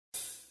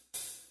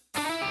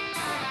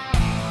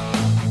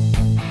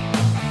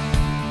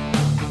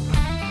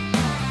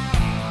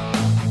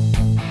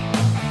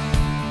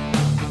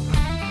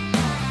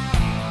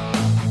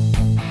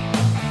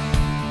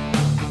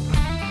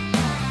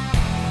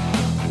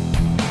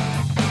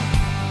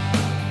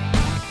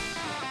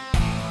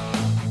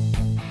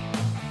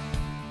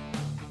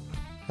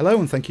Hello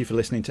and thank you for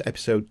listening to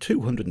episode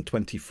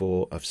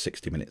 224 of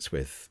 60 Minutes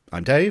With.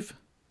 I'm Dave.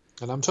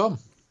 And I'm Tom.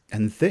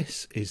 And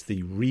this is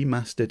the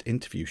remastered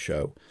interview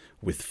show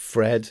with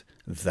Fred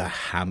the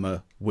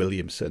Hammer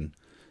Williamson.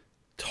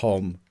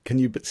 Tom, can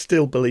you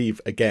still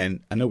believe,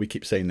 again, I know we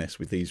keep saying this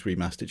with these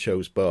remastered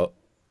shows, but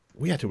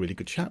we had a really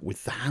good chat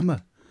with the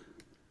Hammer.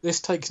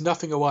 This takes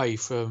nothing away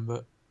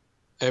from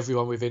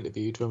everyone we've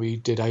interviewed when we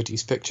did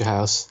 80s Picture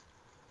House.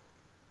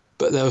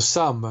 But there were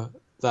some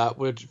that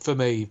would, for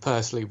me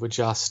personally, were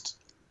just,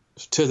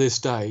 to this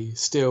day,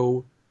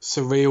 still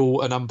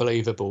surreal and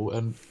unbelievable.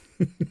 And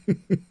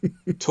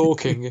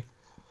talking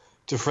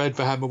to Fred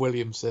the Hammer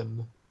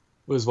Williamson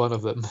was one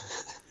of them.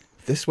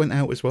 This went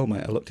out as well,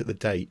 mate. I looked at the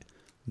date.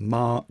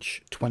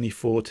 March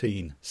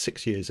 2014,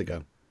 6 years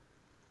ago.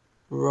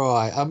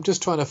 Right. I'm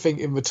just trying to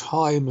think in the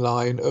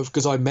timeline of,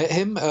 because I met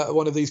him at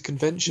one of these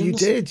conventions.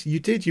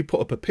 You did. You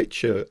put up a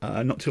picture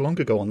not too long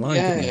ago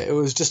online, didn't you? It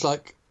was just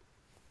like,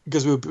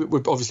 because we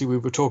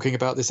were talking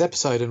about this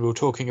episode, and we were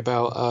talking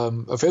about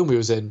a film we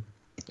was in,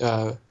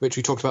 which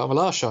we talked about on the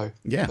last show.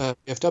 Yeah.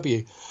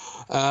 FW.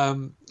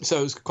 So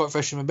it was quite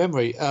fresh in my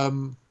memory. I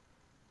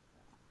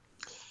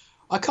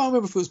can't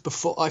remember if it was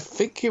before. I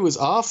think it was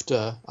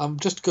after.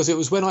 Just because it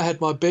was when I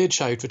had my beard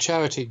shaved for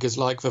charity. Because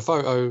like the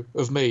photo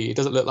of me, it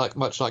doesn't look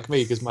much like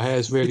me because my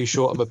hair's really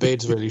short and my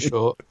beard's really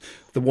short.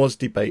 There was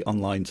debate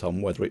online,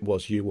 Tom, whether it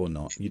was you or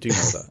not. You do know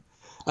that.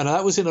 And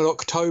that was in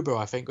October,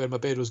 I think, when my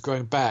beard was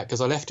growing back,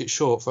 because I left it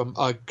short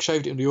I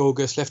shaved it in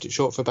August, left it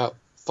short for about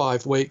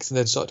 5 weeks, and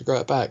then started to grow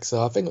it back.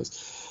 So I think it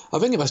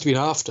must have been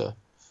after.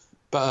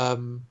 But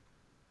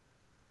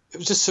it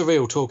was just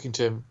surreal talking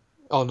to him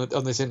on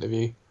this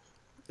interview.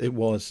 It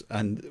was,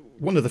 and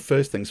one of the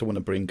first things I want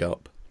to bring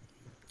up,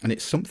 and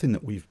it's something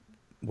that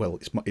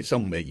it's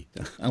on me.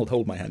 I'll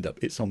hold my hand up.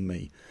 It's on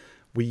me.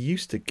 We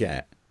used to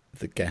get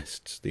the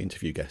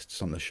interview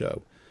guests on the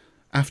show,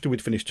 after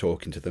we'd finished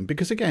talking to them,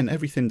 because again,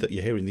 everything that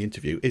you hear in the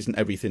interview isn't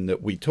everything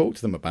that we talk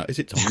to them about, is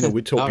it, Tom?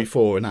 We'd talk No.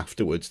 Before and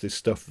afterwards. There's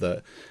stuff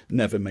that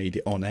never made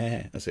it on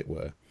air, as it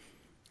were.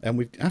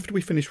 And after we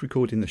finished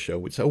recording the show,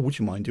 we'd say, "Oh, would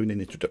you mind doing an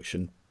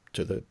introduction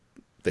to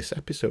this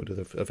episode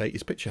of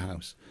 80s Picture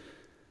House?"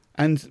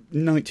 And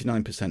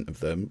 99% of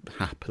them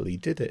happily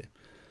did it.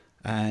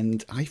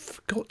 And I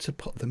forgot to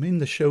put them in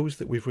the shows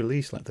that we've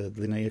released, like the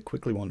Linnea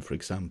Quigley one, for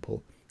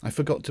example. I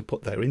forgot to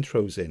put their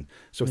intros in.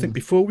 So I think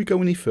before we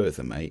go any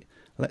further, mate,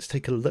 let's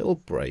take a little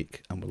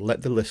break and we'll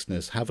let the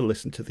listeners have a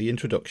listen to the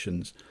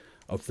introductions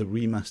of the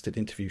remastered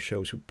interview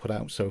shows we've put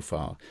out so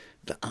far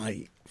that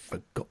I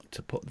forgot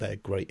to put their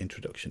great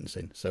introductions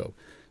in. So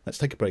let's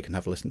take a break and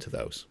have a listen to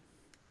those.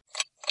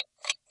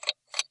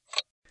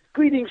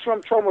 Greetings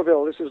from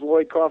Tromaville. This is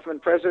Lloyd Kaufman,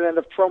 president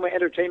of Troma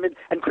Entertainment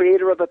and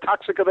creator of The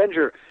Toxic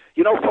Avenger.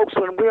 You know, folks,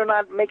 when we're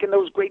not making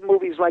those great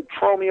movies like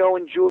Tromeo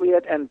and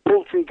Juliet and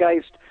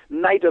Poultrygeist,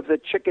 Night of the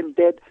Chicken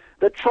Dead,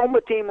 the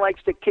Troma team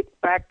likes to kick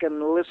back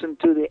and listen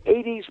to the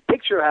 80s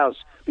Picture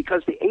House,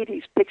 because the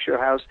 80s Picture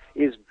House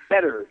is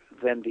better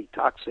than The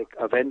Toxic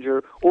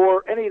Avenger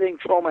or anything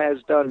Troma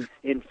has done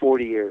in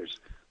 40 years.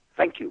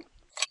 Thank you.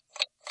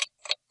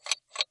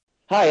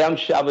 Hi, I'm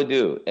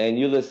Shabadoo, and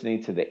you're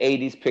listening to the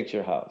 80s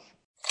Picture House.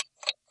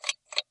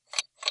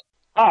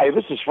 Hi,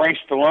 this is Frank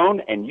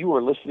Stallone, and you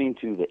are listening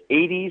to the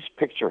 80s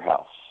Picture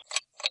House.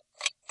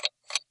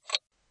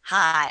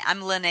 Hi,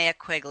 I'm Linnea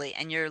Quigley,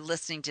 and you're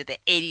listening to the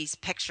 80s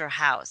Picture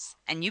House.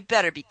 And you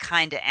better be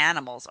kind to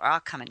animals, or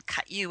I'll come and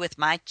cut you with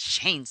my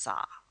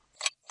chainsaw.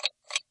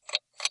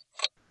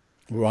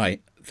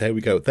 Right, there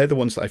we go. They're the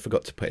ones that I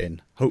forgot to put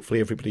in.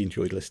 Hopefully everybody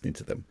enjoyed listening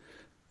to them.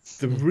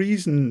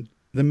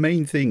 The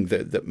main thing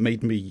that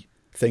made me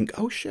think,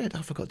 oh shit,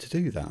 I forgot to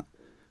do that,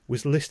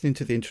 was listening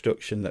to the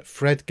introduction that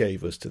Fred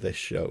gave us to this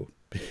show,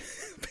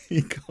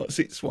 because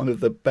it's one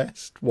of the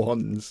best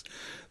ones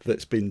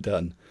that's been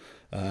done.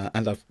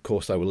 And of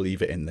course I will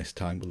leave it in this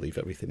time. We'll leave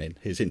everything in,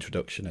 his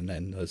introduction, and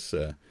then us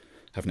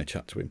having a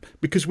chat to him.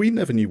 Because we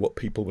never knew what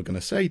people were going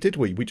to say, did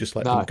we? We just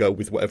let them go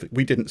with whatever.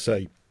 We didn't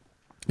say,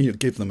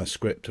 give them a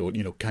script or,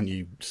 can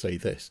you say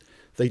this?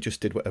 They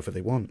just did whatever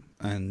they want.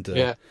 And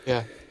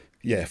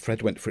yeah,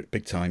 Fred went for it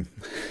big time.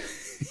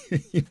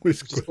 It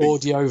was just great.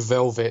 audio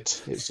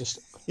velvet. It's just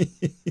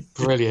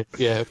brilliant.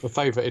 Yeah, my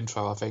favourite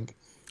intro, I think.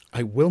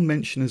 I will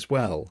mention as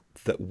well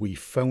that we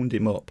phoned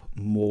him up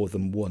more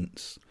than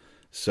once.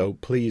 So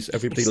please,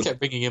 everybody... Just kept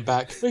bringing him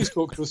back. Please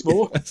talk to us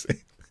more.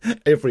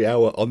 Every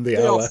hour on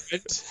the hour.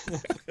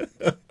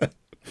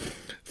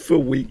 For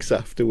weeks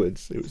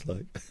afterwards. It was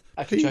like...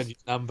 I could change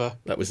his number.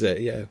 That was it,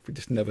 yeah. We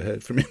just never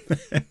heard from him.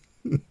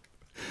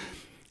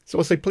 So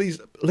I'll say, please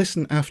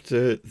listen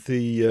after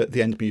the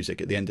end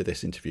music at the end of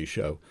this interview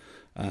show,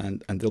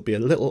 and there'll be a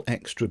little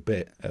extra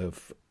bit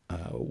of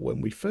when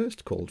we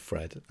first called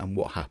Fred and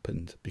what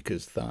happened,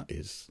 because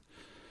that's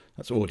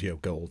audio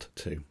gold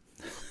too.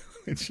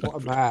 What a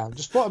man!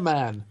 Just what a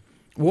man!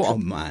 What a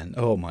man!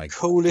 Oh my God.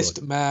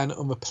 Coolest man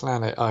on the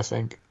planet, I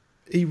think.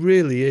 He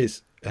really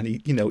is, and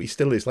he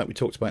still is. Like we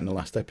talked about in the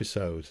last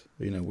episode,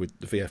 with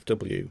the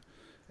VFW.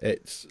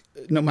 It's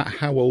no matter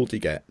how old he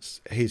gets,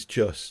 he's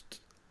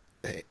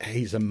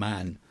a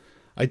man.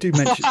 I do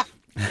mention.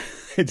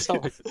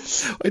 Sorry.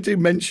 I do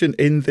mention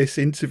in this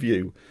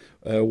interview,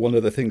 one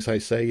of the things I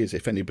say is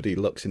if anybody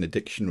looks in a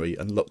dictionary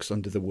and looks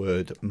under the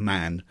word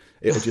man,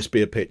 it'll just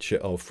be a picture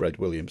of Fred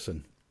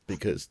Williamson,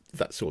 because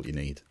that's all you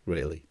need,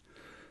 really.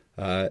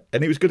 And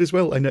it was good as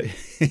well. I know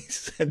he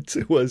said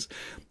to us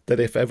that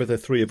if ever the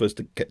three of us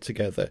get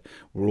together,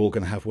 we're all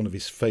going to have one of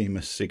his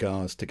famous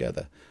cigars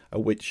together,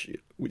 which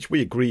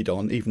we agreed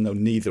on, even though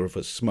neither of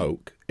us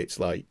smoke. It's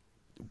like,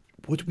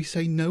 would we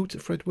say no to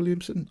Fred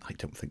Williamson? I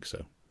don't think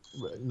so.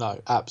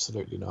 No,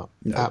 absolutely not.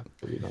 No.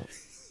 Absolutely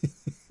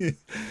not.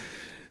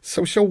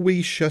 So shall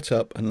we shut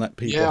up and let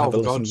people have a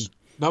listen?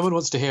 No one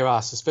wants to hear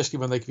us, especially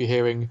when they could be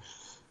hearing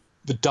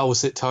the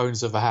dulcet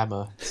tones of a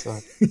hammer. So.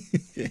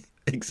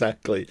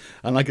 Exactly.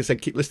 And like I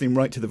said, keep listening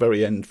right to the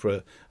very end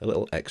for a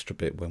little extra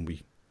bit when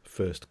we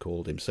first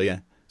called him. So yeah,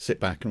 sit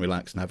back and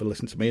relax and have a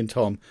listen to me and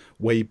Tom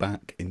way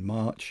back in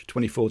March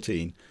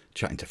 2014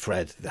 chatting to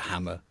Fred the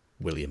Hammer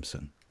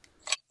Williamson.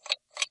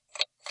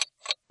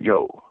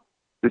 Yo,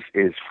 this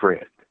is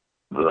Fred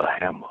the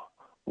Hammer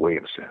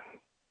Williamson.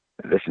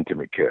 Listen to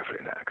me carefully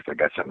now, because I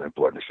got something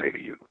important to say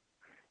to you.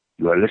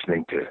 You are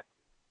listening to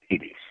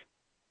 80s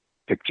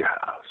Picture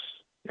House.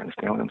 You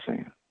understand what I'm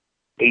saying?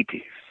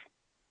 80s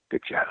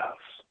Picture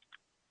House.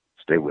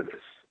 Stay with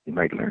us. You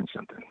might learn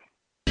something.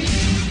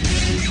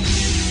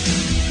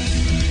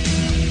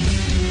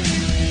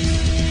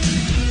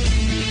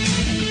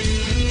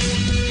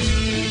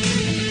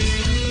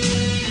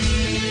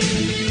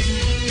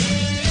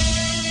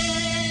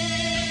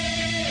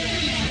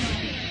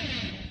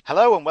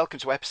 Hello and welcome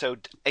to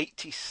episode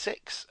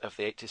 86 of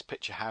the 80s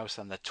Picture House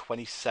and the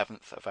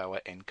 27th of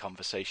our In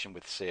Conversation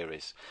With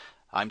series.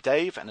 I'm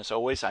Dave, and as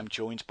always I'm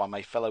joined by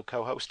my fellow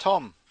co-host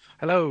Tom.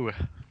 Hello.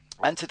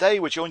 And today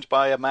we're joined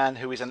by a man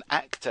who is an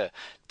actor,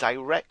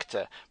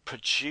 director,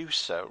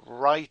 producer,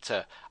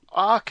 writer,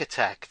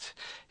 architect.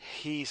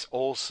 He's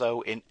also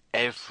in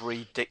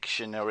every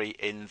dictionary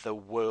in the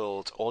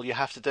world. All you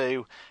have to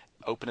do,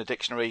 open a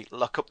dictionary,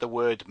 look up the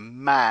word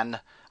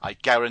man. I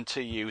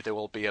guarantee you there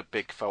will be a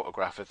big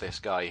photograph of this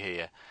guy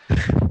here.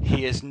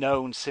 He is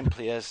known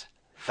simply as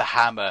the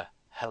Hammer.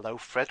 Hello,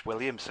 Fred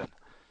Williamson.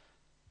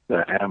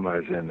 The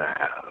Hammer is in the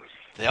house.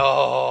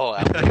 Oh,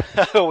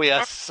 we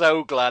are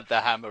so glad the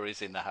Hammer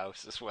is in the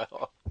house as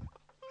well.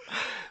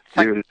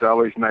 Dude, it's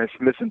always nice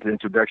to listen to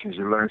introductions.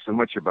 You learn so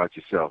much about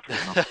yourself. You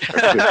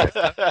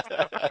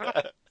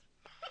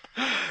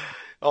know?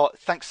 Oh,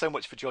 thanks so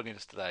much for joining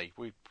us today.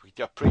 We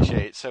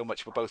appreciate it so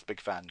much. We're both big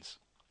fans.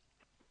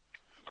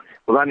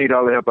 Well, I need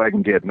all the help I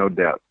can get, no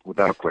doubt,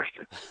 without a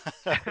question.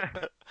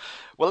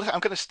 Well, I'm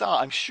going to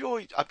start. I'm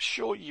sure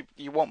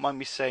you won't mind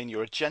me saying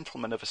you're a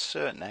gentleman of a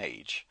certain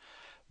age,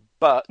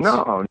 but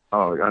no,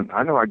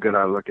 I know how good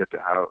I look at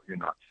how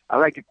I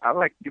like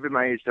giving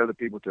my age to other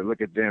people to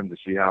look at them to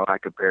see how I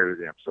compare to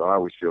them. So I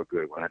always feel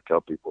good when I tell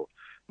people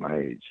my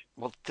age.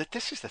 Well,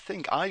 this is the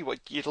thing.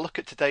 You'd look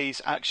at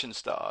today's action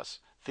stars,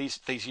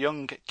 these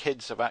young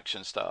kids of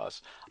action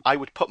stars. I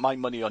would put my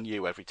money on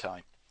you every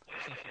time.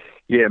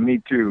 Yeah,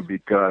 me too.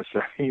 Because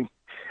I mean,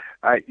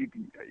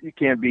 you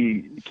can't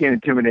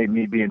intimidate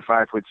me being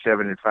 5'7"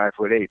 and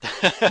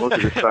 5'8". Most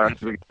of the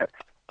stars, we got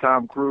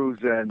Tom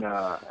Cruise and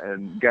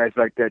guys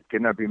like that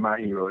cannot be my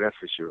hero. That's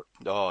for sure.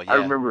 Oh yeah. I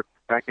remember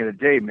back in the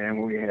day, man,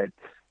 when we had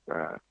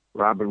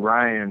Robin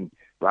Ryan,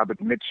 Robert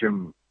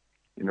Mitchum,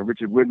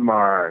 Richard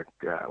Widmark.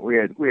 We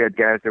had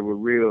guys that were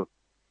real,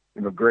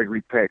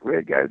 Gregory Peck. We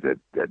had guys that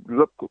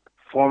look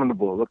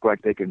formidable, look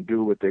like they can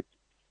do what they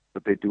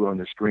do on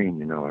the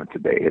screen, And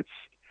today it's,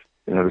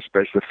 the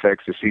special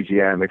effects, the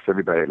CGI makes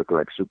everybody look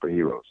like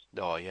superheroes.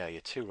 Oh yeah,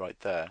 you're too right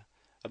there.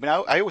 I mean,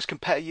 I always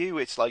compare you.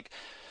 It's like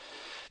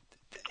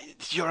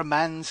you're a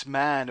man's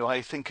man. Or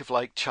I think of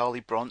like Charlie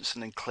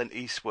Bronson and Clint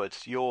Eastwood.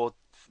 You're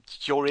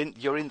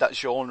in that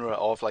genre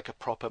of like a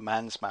proper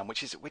man's man,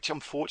 which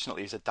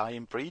unfortunately is a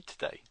dying breed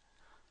today.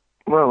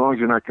 Well, as long as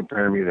you're not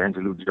comparing me to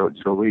Angelina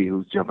Jolie,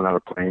 who's jumping out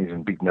of planes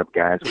and beating up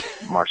guys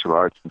with martial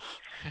arts.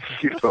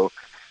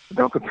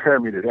 Don't compare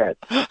me to that.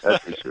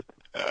 That's for sure.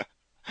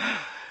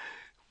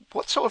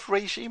 What sort of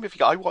regime have you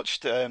got? I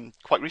watched,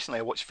 quite recently,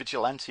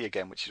 Vigilante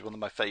again, which is one of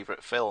my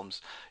favourite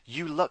films.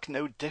 You look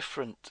no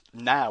different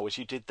now as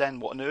you did then.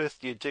 What on earth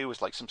do you do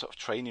as like some sort of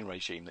training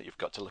regime that you've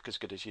got to look as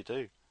good as you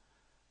do?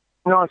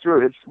 No, it's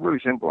really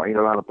simple. I eat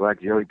a lot of black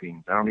jelly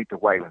beans. I don't eat the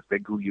white ones. They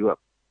goo you up.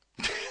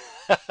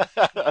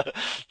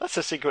 That's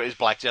the secret, is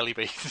black jelly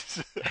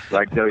beans.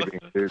 Black jelly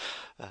beans, dude.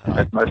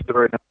 That's my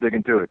story. I'm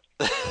sticking to it.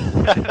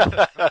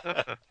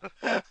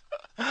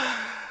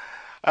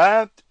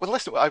 Well,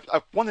 listen, I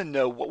want to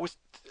know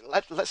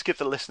let's give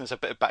the listeners a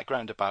bit of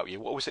background about you.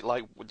 What was it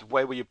like?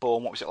 Where were you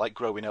born? What was it like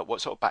growing up? What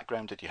sort of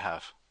background did you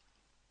have?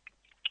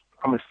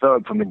 I'm a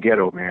thug from the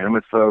ghetto, man. I'm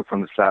a thug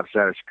from the south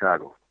side of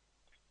Chicago.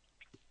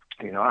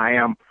 I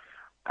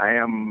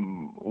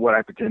am what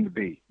I pretend to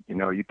be.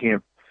 You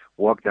can't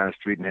walk down the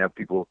street and have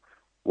people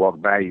walk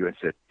by you and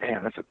say,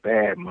 "Damn, that's a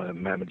bad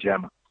mama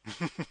jamma."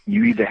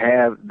 You either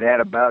have that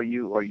about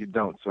you or you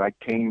don't. So I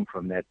came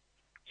from that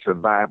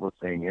survival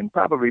thing, and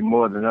probably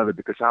more than other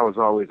because I was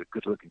always a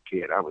good-looking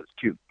kid. I was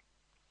cute.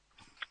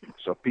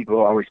 So people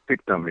always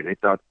picked on me. They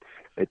thought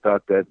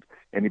that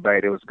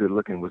anybody that was good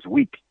looking was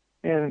weak,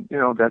 and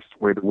that's the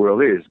way the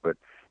world is. But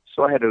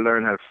so I had to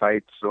learn how to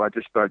fight. So I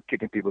just started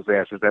kicking people's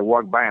asses. I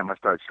walked by them, I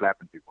started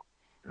slapping people.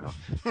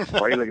 Why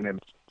are you looking at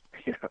me?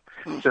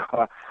 So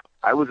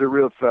I was a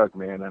real thug,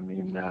 man. I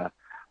mean,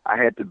 I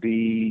had to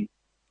be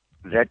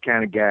that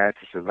kind of guy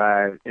to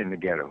survive in the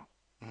ghetto.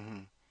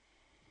 Mm-hmm.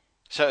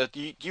 So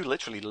you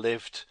literally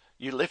lived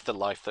the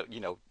life that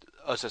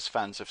us as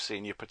fans have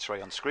seen you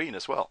portray on screen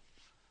as well.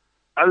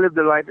 I lived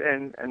the life,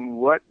 and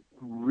what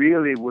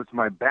really was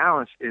my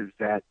balance is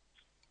that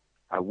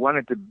I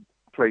wanted to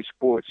play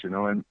sports,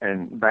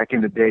 and back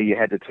in the day you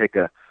had to take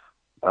a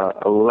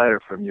letter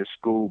from your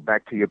school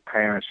back to your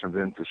parents for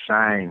them to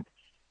sign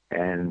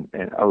and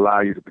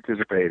allow you to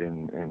participate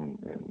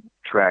in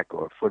track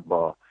or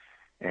football.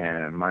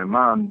 And my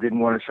mom didn't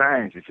want to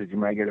sign. She said, you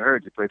might get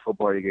hurt. You play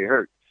football, you get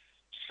hurt.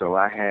 So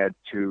I had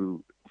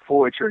to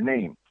forge her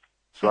name.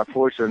 So I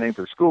forged her name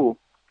for school.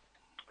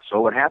 So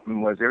what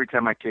happened was every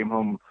time I came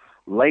home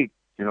late,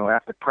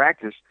 after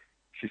practice,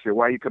 she said,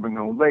 why are you coming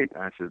home late?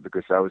 I said,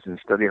 because I was in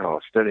study hall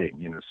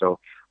studying, so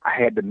I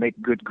had to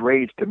make good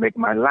grades to make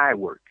my lie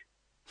work.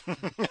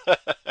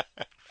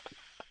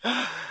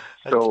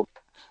 So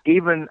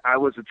even I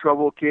was a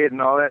trouble kid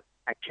and all that,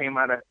 I came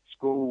out of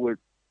school with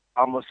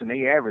almost an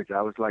A average.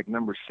 I was like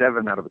number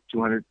 7 out of a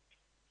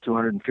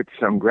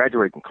 250-something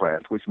graduating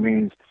class, which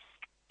means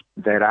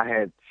that I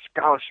had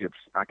scholarships.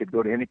 I could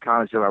go to any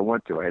college that I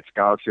went to. I had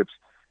scholarships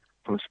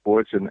from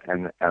sports,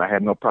 and I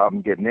had no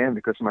problem getting in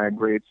because my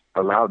grades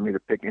allowed me to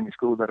pick any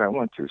school that I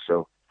went to.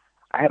 So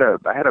I had a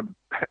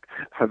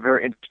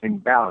very interesting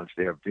balance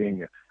there of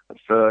being a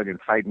thug and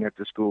fighting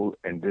after school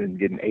and then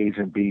getting A's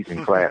and B's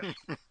in class.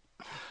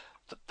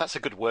 That's a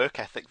good work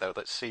ethic, though,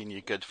 that's seen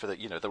you good for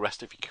the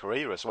rest of your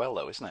career as well,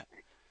 though, isn't it?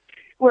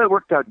 Well, it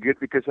worked out good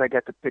because I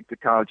got to pick the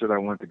college that I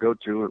wanted to go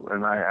to,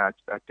 and I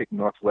picked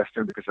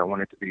Northwestern because I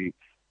wanted to be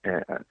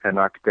an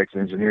architect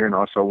and engineer, and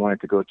also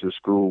wanted to go to a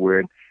school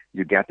where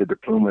you got the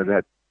diploma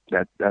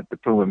that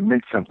diploma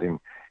meant something.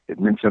 It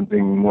meant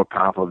something more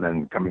powerful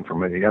than coming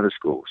from any other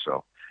school.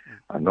 So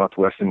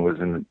Northwestern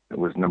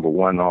was number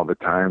 1 all the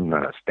time.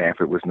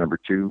 Stanford was number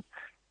 2.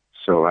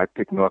 So I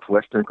picked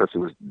Northwestern because it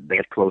was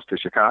that close to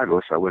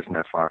Chicago, so I wasn't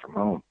that far from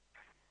home.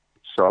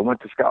 So I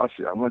went to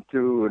scholarship. I went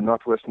to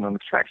Northwestern on the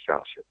track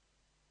scholarship,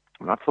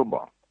 not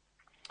football.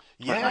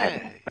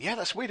 Yeah,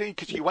 that's weird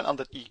because you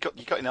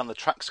got in on the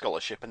track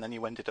scholarship and then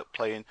you ended up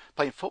playing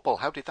football.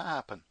 How did that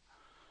happen?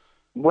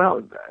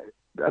 Well,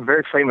 a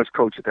very famous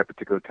coach at that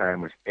particular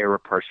time was Ara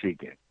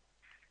Parseghian,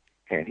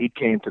 and he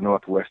came to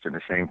Northwestern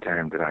the same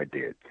time that I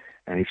did.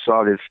 And he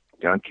saw this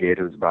young kid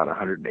who was about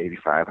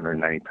 185,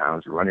 190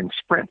 pounds running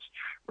sprints,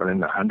 running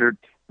the 100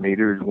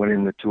 meters,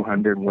 winning the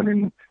 200,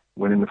 winning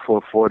the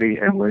 440,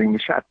 and winning the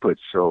shot put.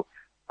 So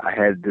I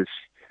had this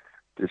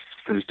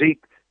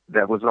physique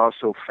that was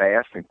also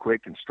fast and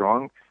quick and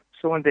strong.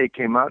 So one day he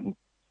came out and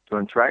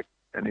doing track,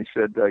 and he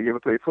said, you ever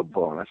play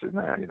football? And I said,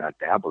 nah, I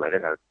dabble at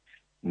it. I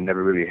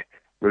never really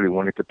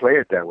wanted to play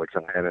it that way.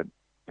 So I had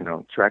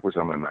track was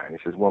on my mind. He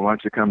says, well, why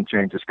don't you come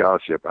change the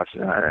scholarship? I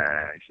said,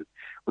 He said,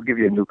 we'll give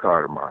you a new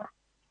car tomorrow.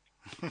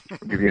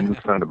 We'll give you a new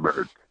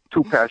Thunderbird.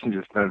 2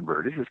 passengers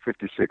Thunderbird. This is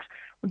 56.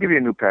 We'll give you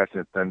a new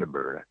passenger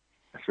Thunderbird.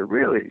 I said,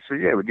 really? So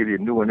yeah, we'll give you a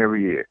new one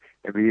every year.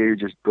 Every year you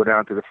just go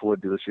down to the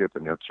Ford dealership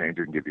and they'll change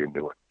it and give you a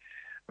new one.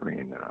 I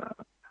mean, I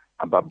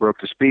about broke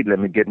the speed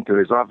limit getting to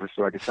his office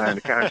so I could sign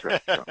the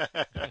contract. So.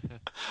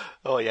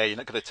 Oh yeah, you're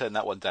not going to turn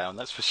that one down,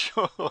 that's for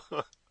sure.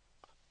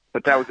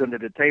 But that was under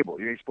the table.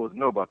 You ain't supposed to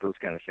know about those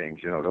kind of things.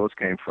 Those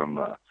came from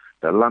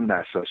the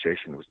Alumni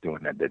Association was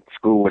doing that. The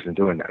school wasn't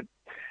doing that.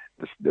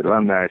 The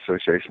Alumni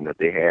Association that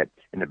they had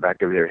in the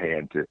back of their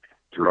hand to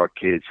draw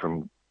kids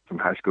from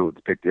high school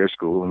to pick their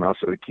school, and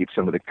also to keep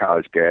some of the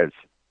college guys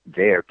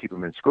there, keep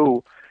them in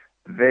school,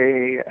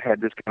 they had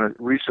this kind of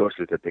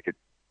resources that they could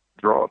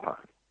draw upon.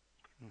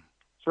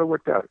 So it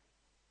worked out.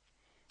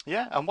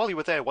 Yeah, and while you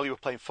were there, while you were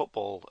playing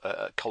football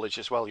at college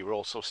as well, you were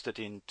also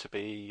studying to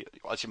be,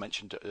 as you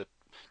mentioned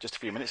just a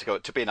few minutes ago,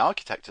 to be an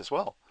architect as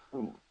well.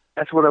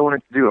 That's what I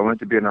wanted to do. I wanted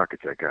to be an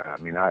architect. I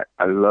mean, I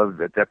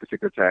loved at that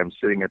particular time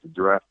sitting at the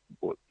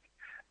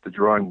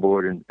drawing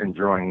board and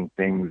drawing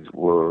things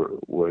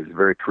was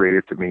very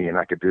creative to me, and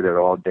I could do that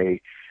all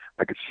day.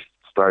 I could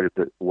start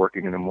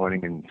working in the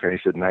morning and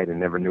finish at night and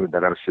never knew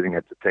that I was sitting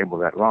at the table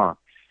that long.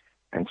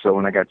 And so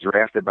when I got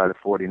drafted by the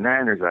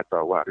 49ers, I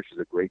thought, wow, this is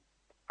a great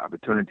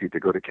opportunity to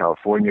go to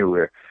California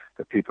where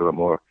the people are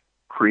more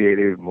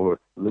creative, more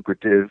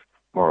lucrative,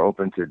 more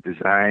open to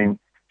design.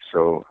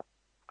 So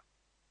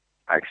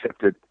I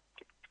accepted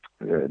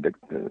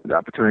the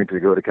opportunity to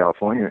go to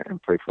California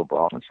and play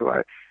football. And so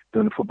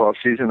during the football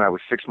season, I was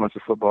 6 months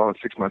of football and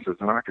 6 months as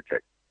an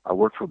architect. I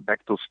worked for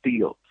Bechtel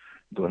Steel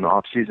during the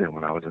off season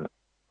when I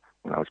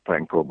was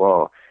playing pro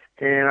ball.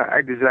 And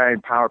I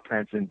designed power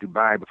plants in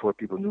Dubai before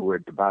people knew where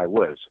Dubai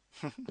was.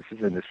 This is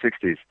in the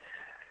 60s.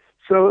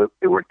 So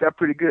it worked out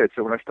pretty good.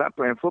 So when I stopped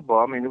playing football,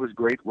 I mean, it was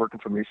great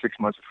working for me, 6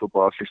 months of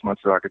football, 6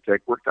 months of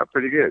architect, worked out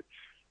pretty good.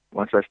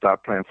 Once I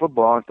stopped playing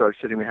football and started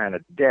sitting behind a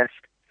desk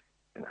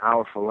an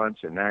hour for lunch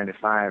and 9 to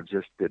 5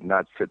 just did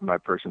not fit my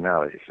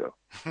personality. So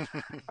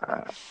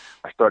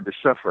I started to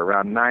suffer.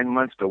 Around 9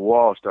 months, the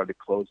wall started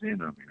closing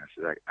in on me. I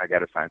said, I got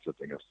to find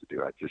something else to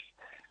do. I just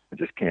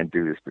can't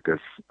do this because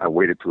I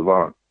waited too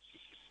long.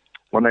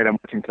 One night I'm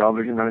watching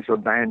television and I saw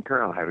Diane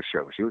Carroll had a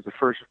show. She was the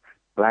first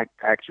black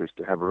actress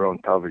to have her own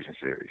television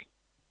series.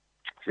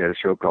 She had a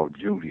show called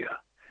Julia.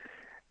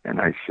 And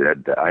I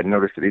said, I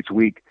noticed that each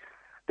week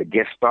the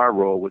guest star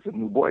role was a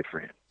new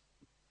boyfriend.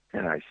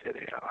 And I said,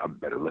 hey, I'm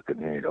better looking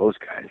than any of those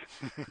guys.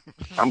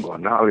 I'm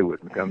going to Hollywood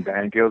and become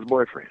Diane Carroll's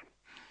boyfriend.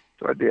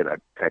 So I did. I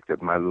packed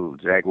up my little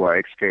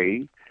Jaguar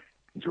XK,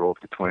 drove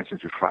to 20th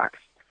Century Fox,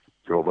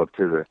 drove up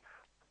to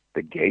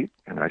the gate,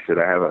 and I said,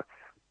 I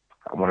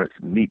wanted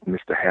to meet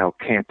Mr. Hal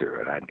Cantor,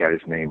 and I got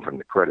his name from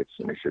the credits.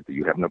 And they said, do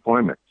you have an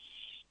appointment?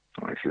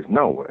 And I said,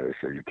 no. I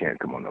said, you can't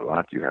come on the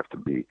lot. You have to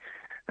be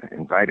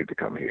invited to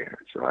come here.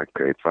 So I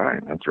said,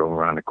 fine. I drove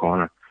around the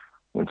corner,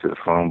 went to the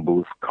phone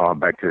booth, called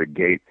back to the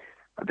gate.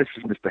 This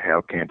is Mr.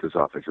 Hal Cantor's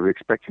office. We're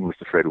expecting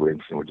Mr. Fred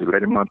Williamson. Would you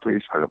let him on,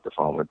 please? Hung up the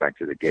phone, went back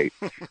to the gate.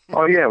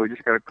 Oh, yeah, we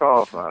just got a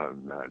call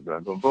from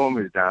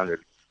boom, he's down there,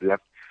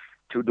 left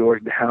 2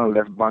 doors down,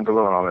 left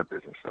bungalow, and all that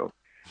business. So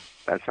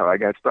that's how I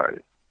got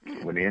started.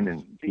 Went in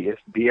and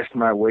BS'd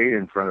my way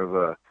in front of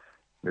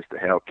Mr.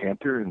 Hal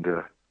Cantor, and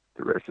the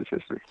rest is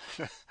history.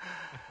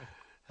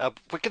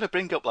 We're going to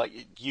bring up like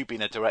you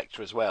being a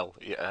director as well,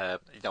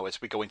 as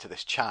we go into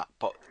this chat.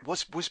 But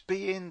was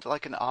being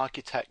like an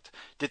architect,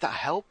 did that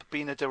help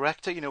being a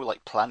director?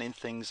 Like planning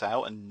things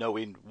out and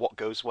knowing what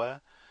goes where.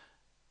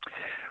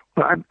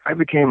 Well, I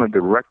became a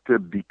director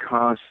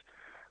because,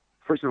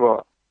 first of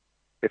all,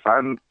 if I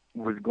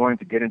was going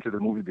to get into the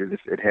movie business,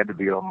 it had to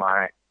be on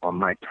my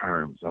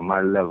terms, on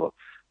my level.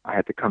 I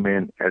had to come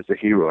in as the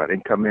hero. I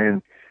didn't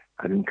want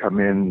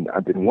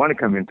to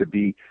come in to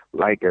be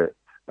like a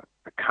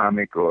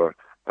comic or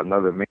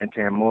another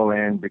Mantan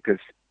Moreland, because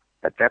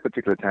at that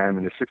particular time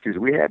in the 60s,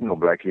 we had no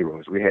black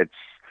heroes. We had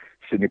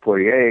Sidney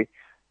Poitier,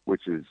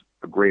 which is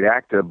a great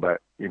actor,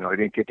 but, he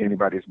didn't kick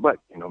anybody's butt.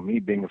 Me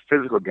being a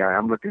physical guy,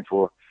 I'm looking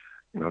for,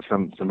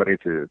 somebody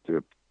to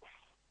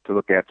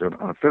look after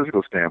on a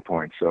physical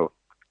standpoint. So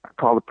I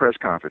called a press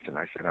conference and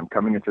I said, I'm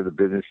coming into the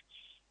business.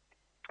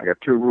 I got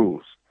 3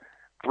 rules.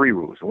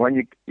 1,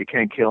 you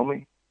can't kill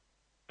me.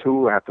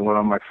 2, I have to win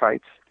all my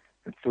fights.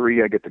 And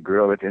 3, I get the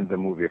girl at the end of the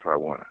movie if I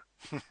want her.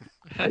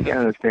 I can't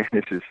understand.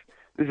 This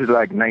is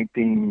like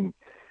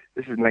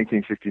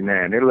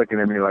 1969. They're looking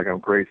at me like I'm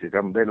crazy.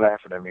 They're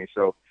laughing at me.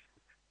 So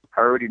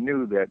I already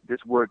knew that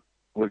this work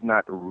was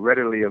not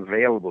readily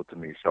available to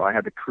me. So I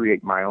had to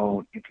create my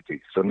own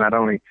entity. So not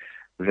only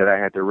that I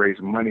had to raise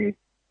money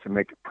to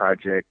make a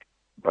project,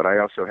 but I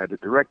also had to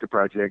direct the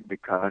project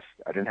because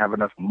I didn't have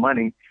enough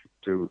money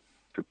to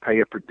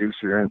pay a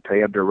producer and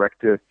pay a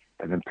director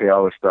and then pay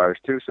all the stars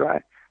too. So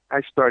I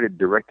started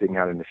directing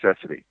out of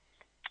necessity.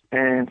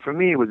 And for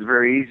me, it was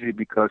very easy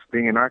because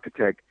being an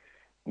architect,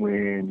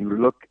 when you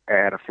look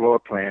at a floor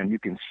plan, you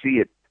can see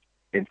it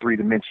in 3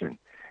 dimensions.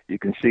 You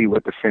can see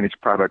what the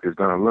finished product is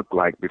going to look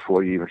like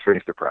before you even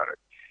finish the product.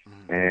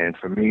 Mm-hmm. And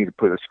for me to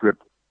put a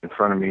script in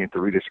front of me and to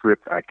read a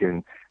script, I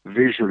can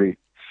visually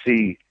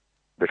see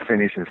the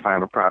finished and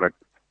final product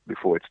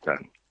before it's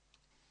done.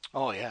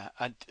 Oh, yeah.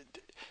 And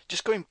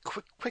just going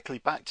quickly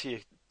back to your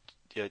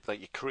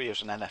career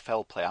as an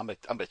NFL player, I'm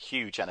a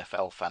huge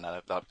NFL fan,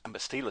 and I'm a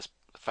Steelers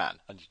fan,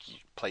 and you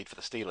played for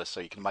the Steelers,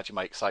 so you can imagine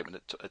my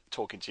excitement at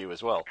talking to you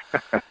as well.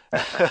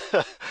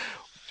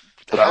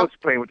 But I was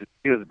playing with the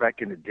Steelers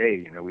back in the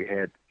day. We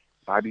had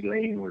Bobby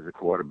Lane was the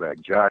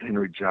quarterback, John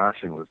Henry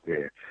Johnson was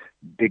there,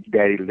 Big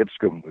Daddy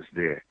Lipscomb was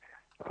there.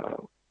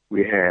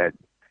 We had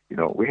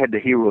the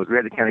heroes. We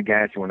had the kind of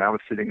guys when I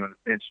was sitting on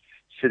the bench,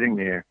 sitting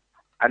there,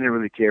 I didn't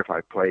really care if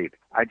I played.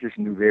 I just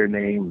knew their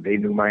name, they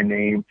knew my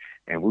name,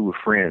 and we were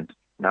friends.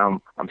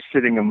 Now I'm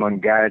sitting among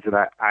guys that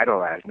I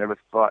idolized. Never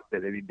thought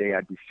that any day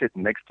I'd be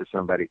sitting next to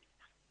somebody.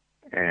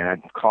 And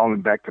I'd call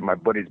him back to my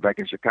buddies back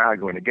in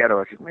Chicago in the ghetto.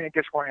 I said, man,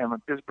 guess where I am in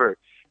Pittsburgh?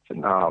 I said,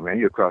 no, man,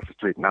 you're across the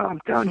street. No, I'm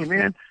telling you,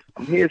 man,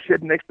 I'm here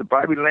sitting next to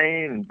Bobby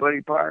Lane and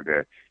Buddy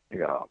Parker.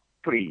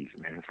 Please,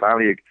 man.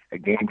 Finally, a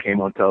game came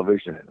on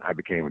television, and I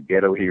became a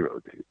ghetto hero,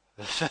 dude.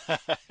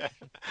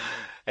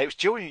 It was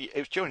during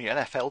your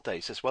NFL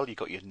days as well. You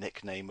got your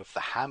nickname of the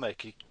Hammer.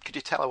 Could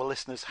you tell our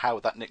listeners how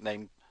that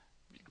nickname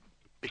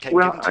became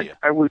given to you?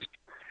 I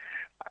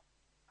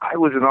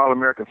was an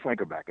All-American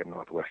flanker back at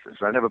Northwestern,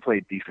 so I never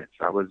played defense.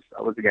 I was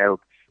the guy who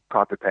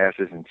caught the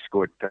passes and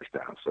scored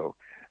touchdowns. So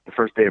the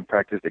first day of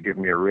practice, they gave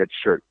me a red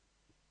shirt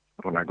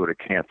when I go to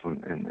camp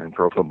in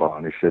pro football,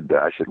 and I said,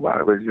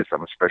 wow, what is this?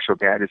 I'm a special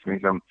guy. This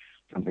means I'm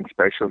something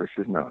special. They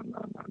said, no.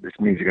 This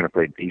means you're going to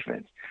play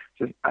defense.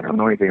 I said, I don't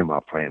know anything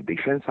about playing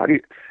defense. I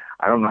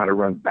don't know how to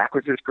run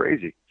backwards. It's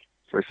crazy.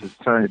 So I said,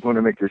 son, if you want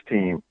to make this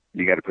team,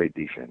 you got to play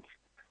defense.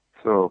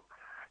 So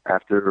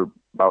after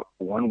about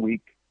 1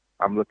 week,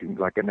 I'm looking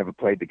like I never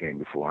played the game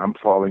before. I'm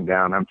falling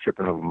down. I'm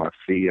tripping over my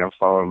feet. I'm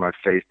falling on my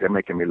face. They're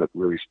making me look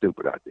really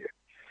stupid out there.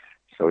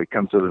 So he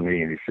comes over to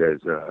me and he says,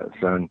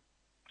 son,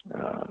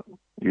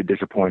 you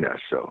disappoint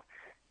us. So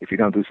if you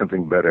don't do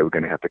something better, we're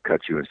going to have to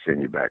cut you and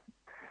send you back.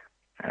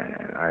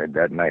 And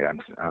that night,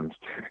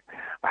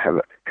 I have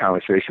a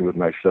conversation with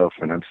myself,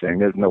 and I'm saying,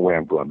 there's no way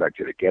I'm going back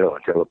to the ghetto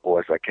and tell the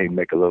boys I can't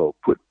make a little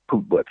poop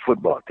butt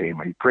football team.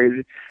 Are you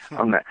crazy?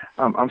 I'm not.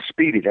 I'm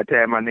Speedy. That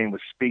time my name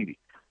was Speedy.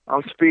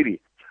 I'm Speedy.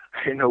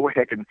 Ain't no way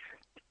I can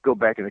go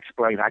back and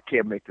explain I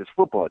can't make this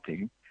football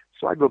team.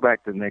 So I go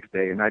back the next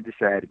day, and I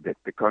decided that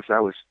because I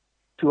was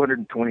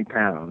 220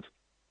 pounds,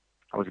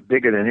 I was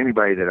bigger than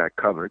anybody that I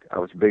covered. I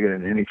was bigger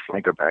than any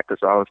flanker back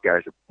because all those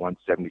guys are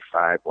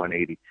 175,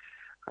 180.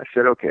 I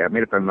said, okay, I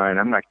made up my mind.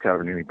 I'm not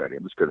covering anybody.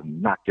 I'm just going to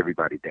knock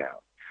everybody down.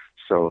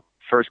 So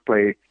first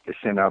play, they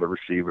send out a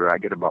receiver. I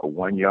get about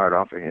 1 yard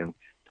off of him.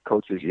 The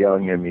coach is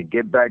yelling at me,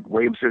 get back,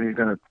 Williamson. He's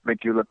going to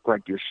make you look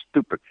like you're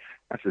stupid.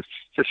 I said,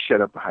 just shut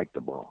up and hike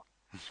the ball.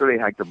 So they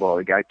hiked the ball.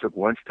 The guy took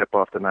one step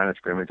off the line of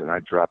scrimmage, and I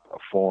dropped a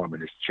form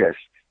in his chest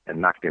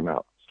and knocked him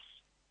out.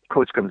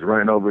 Coach comes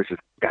running over and says,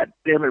 God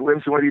damn it,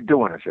 Williamson, what are you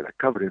doing? I said, I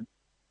covered him.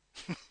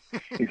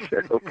 He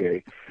said,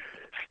 okay,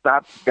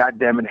 stop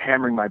goddamn it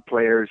hammering my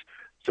players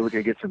so we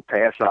can get some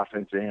pass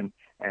offense in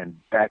and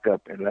back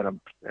up and let them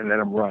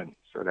run.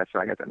 So that's how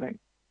I got the name.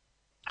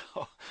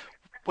 Oh,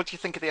 what do you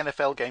think of the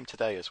NFL game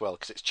today as well?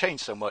 Because it's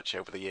changed so much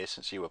over the years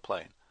since you were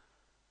playing.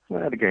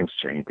 Well, the game's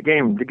changed.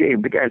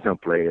 The guys don't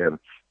play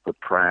with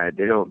pride.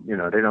 They don't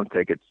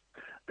take it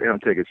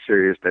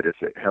serious that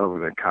it's a hell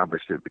of an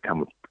accomplishment to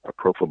become a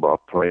pro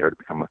football player, to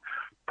become a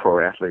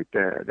pro athlete.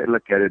 They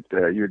look at it,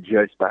 you're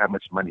judged by how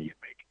much money you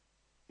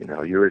make.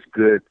 You're as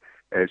good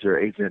as your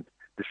agent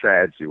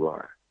decides you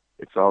are.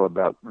 It's all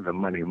about the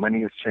money.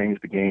 Money has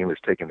changed the game. It's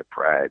taken the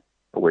pride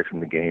away from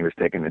the game. It's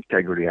taken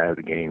integrity out of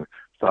the game.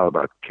 It's all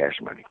about cash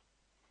money.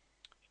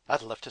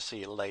 I'd love to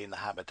see you laying the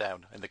hammer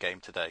down in the game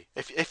today.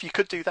 If you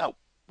could do that,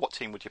 what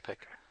team would you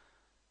pick?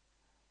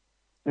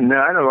 No,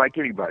 I don't like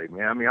anybody,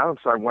 man. I mean, I don't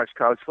start and watch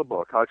college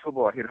football. College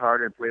football hit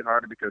harder and played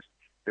harder because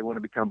they want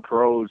to become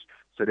pros,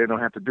 so they don't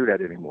have to do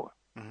that anymore.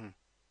 Mm-hmm.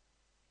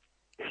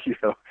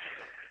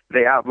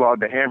 They outlawed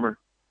the hammer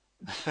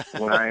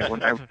when I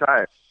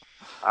retired.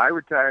 I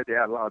retired, they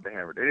outlawed the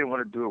hammer. They didn't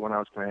want to do it when I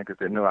was playing because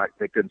they knew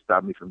they couldn't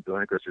stop me from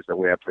doing it because it's the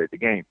way I played the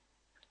game.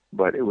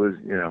 But it was,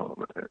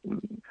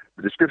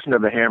 the description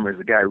of the hammer is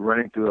a guy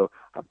running through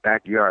a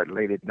backyard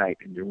late at night,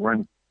 and you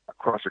run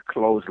across a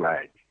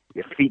clothesline.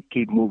 Your feet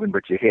keep moving,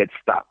 but your head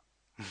stops.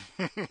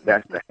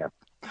 That's the hammer.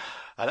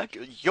 I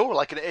think you're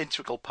like an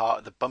integral part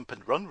of the bump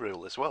and run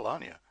rule as well,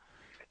 aren't you?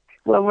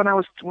 Well,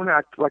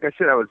 like I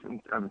said,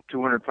 I'm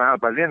 200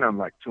 pounds. By then, I'm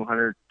like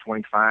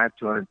 225,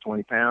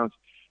 220 pounds.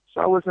 So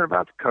I wasn't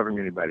about to cover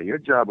anybody. Your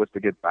job was to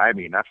get by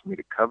me, not for me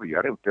to cover you.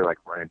 I didn't feel like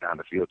running down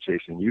the field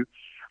chasing you.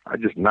 I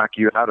just knock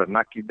you out or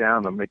knock you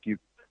down or make you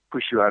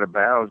push you out of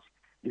bounds.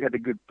 You had to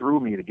get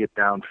through me to get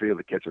downfield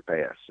to catch a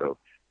pass. So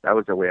that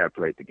was the way I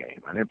played the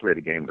game. I didn't play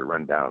the game to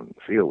run down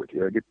the field with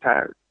you. I'd get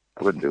tired.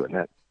 I wasn't doing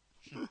that.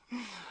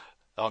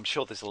 Oh, I'm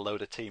sure there's a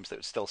load of teams that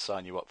would still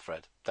sign you up,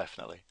 Fred.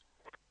 Definitely.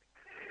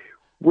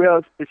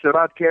 Well, it's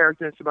about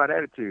character. It's about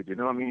attitude.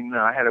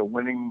 I had a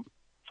winning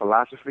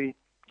philosophy.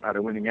 I had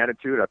a winning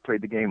attitude. I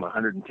played the game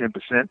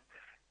 110%.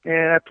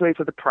 And I played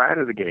for the pride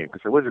of the game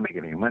because I wasn't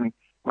making any money.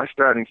 My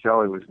starting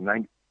salary was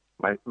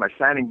my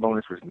signing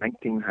bonus was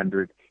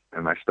 $1,900,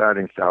 and my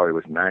starting salary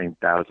was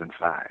 $9,005.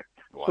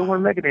 Wow. So I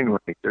wasn't making any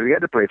money. So you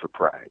had to play for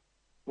pride.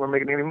 We weren't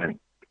making any money.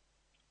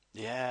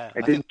 Yeah.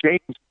 It didn't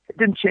change. It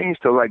didn't change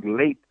till like the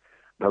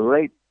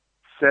late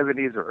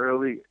 70s or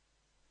early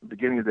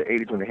beginning of the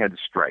 80s when they had the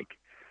strike.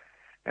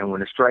 And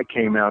when the strike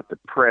came out, the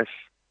press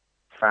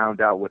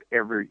found out what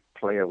every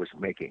player was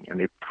making, and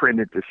they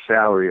printed the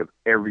salary of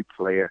every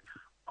player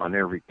on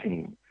every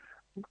team.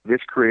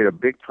 This created a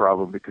big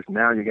problem because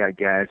now you got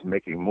guys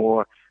making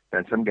more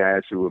than some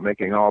guys who were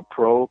making all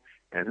pro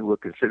and who were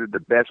considered the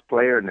best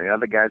player, and the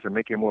other guys are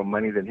making more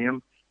money than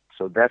him.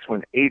 So that's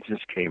when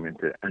agents came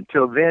into it.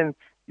 Until then,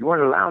 you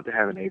weren't allowed to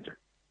have an agent.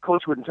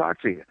 Coach wouldn't talk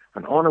to you.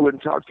 An owner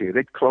wouldn't talk to you.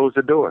 They'd close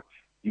the door.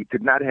 You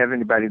could not have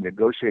anybody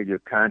negotiate your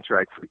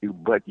contract for you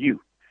but you.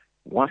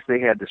 Once they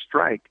had the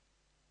strike,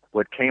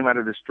 what came out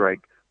of the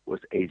strike was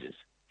agents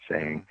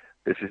saying,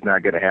 this is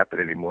not going to happen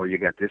anymore. You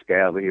got this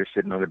guy over here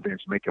sitting on the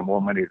bench making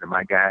more money than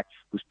my guy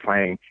who's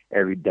playing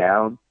every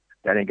down.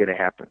 That ain't going to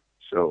happen.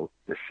 So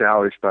the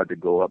salary started to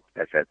go up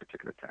at that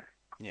particular time.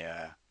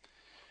 Yeah.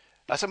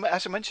 As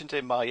I mentioned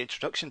in my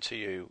introduction to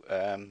you,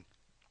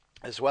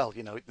 as well,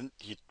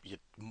 you're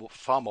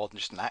far more than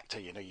just an actor.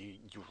 You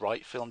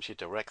write films, you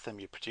direct them,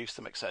 you produce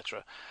them,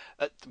 etc.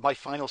 My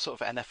final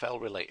sort of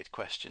NFL-related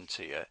question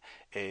to you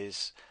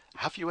is: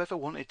 have you ever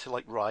wanted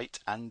to write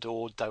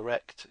and/or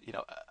direct,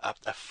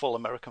 a full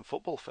American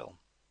football film?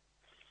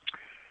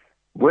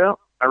 Well,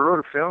 I wrote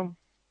a film.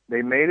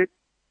 They made it,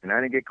 and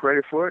I didn't get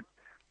credit for it.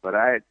 But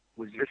I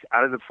was just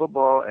out of the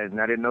football,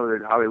 and I didn't know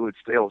that Hollywood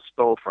stole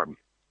from me.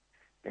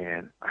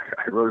 And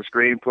I wrote a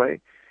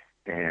screenplay,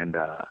 and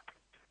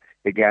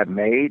it got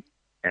made,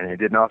 and it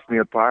didn't offer me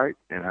a part,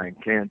 and I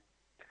can't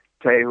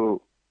tell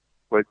you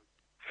what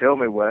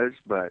film it was,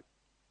 but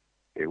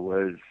it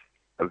was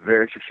a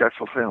very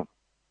successful film.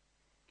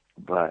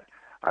 But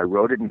I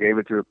wrote it and gave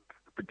it to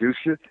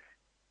producer,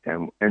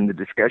 and the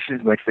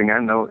discussions. Next thing I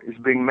know, it's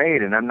being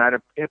made, and I'm not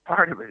a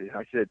part of it. And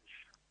I said,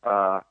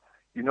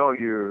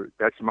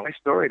 that's my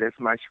story. That's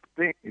my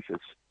thing. He says,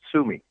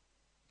 sue me.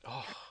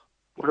 Oh.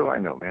 What do I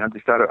know, man?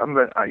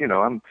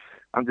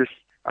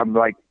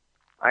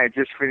 I had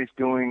just finished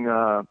doing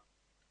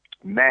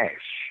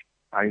MASH.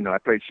 I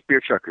played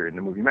Spear Chucker in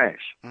the movie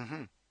MASH.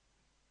 Mm-hmm.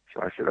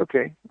 So I said,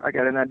 okay, I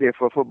got an idea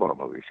for a football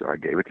movie. So I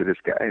gave it to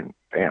this guy, and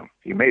bam,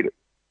 he made it.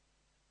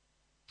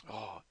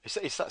 Oh, is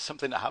that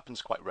something that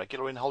happens quite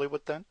regular in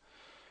Hollywood then?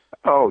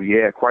 Oh,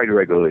 yeah, quite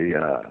regularly.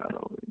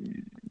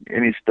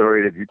 Any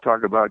story that you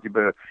talk about, you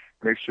better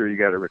make sure you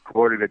got a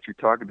recorder that you're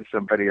talking to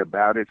somebody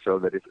about it, so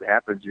that if it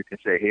happens, you can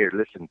say, here,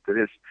 listen to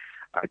this.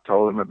 I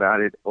told him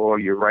about it. Or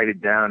you write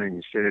it down and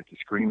you send it to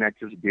Screen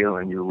Actors Guild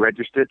and you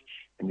register it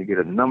and you get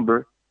a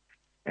number.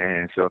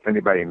 And so if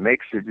anybody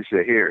makes it, you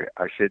say, here,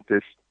 I said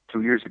this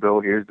 2 years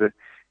ago. Here's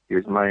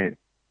my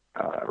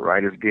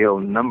Writers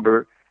Guild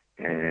number.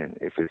 And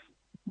if it's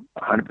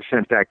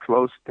 100% that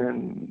close,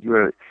 then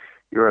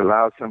you're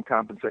allowed some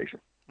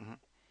compensation. Mm-hmm.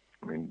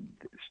 I mean,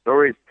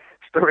 stories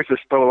are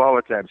stole all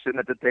the time. Sitting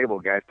at the table,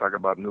 guys talk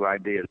about new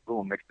ideas.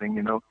 Boom, next thing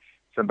you know,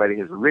 somebody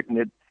has written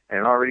it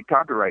and already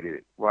copyrighted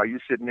it. While you're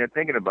sitting there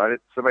thinking about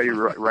it, somebody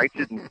writes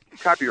it and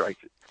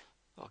copyrights it.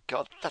 Oh,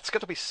 God, that's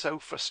got to be so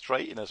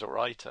frustrating as a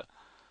writer.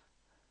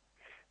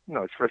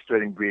 No, it's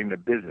frustrating being in the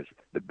business.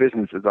 The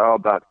business is all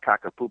about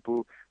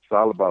cockapoo. It's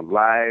all about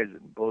lies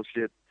and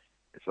bullshit.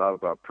 It's all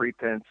about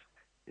pretense.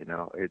 It's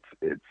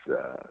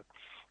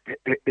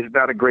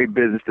not a great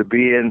business to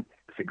be in.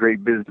 It's a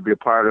great business to be a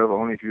part of,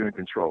 only if you're in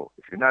control.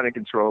 If you're not in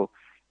control,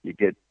 you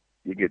get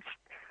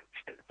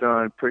stepped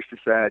on, pushed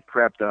aside,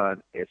 crapped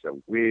on. It's a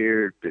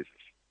weird business.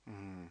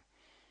 Mm.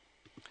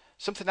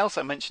 Something else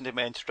I mentioned in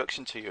my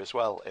introduction to you as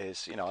well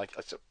is, I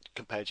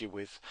compared you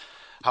with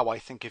how I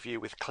think of you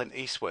with Clint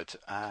Eastwood,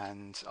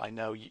 and I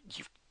know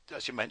you've,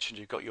 as you mentioned,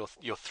 you've got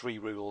your three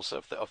rules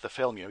of the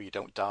film. You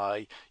don't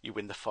die, you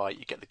win the fight,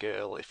 you get the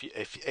girl if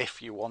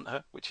you want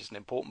her, which is an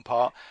important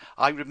part.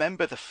 I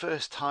remember the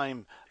first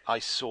time I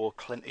saw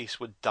Clint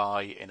Eastwood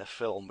die in a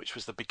film, which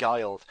was The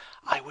Beguiled.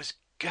 I was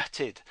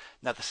gutted.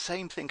 Now the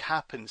same thing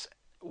happens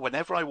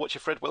whenever I watch a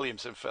Fred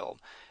Williamson film.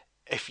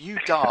 If you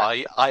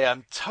die, I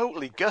am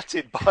totally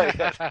gutted by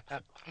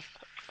it.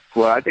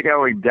 Well, I think I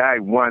only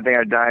died one. I think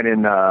I died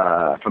in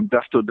From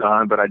Dusk Till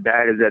Dawn, but I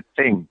died as that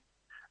thing.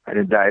 I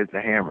didn't die as the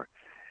Hammer.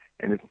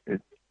 And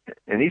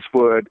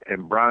Eastwood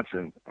and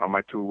Bronson are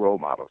my two role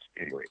models.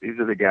 Anyway, these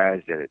are the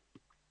guys that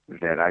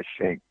I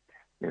think,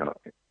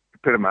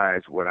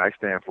 epitomize what I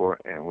stand for.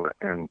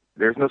 And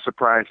there's no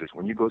surprises.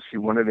 When you go see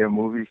one of their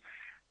movies,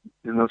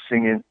 there's no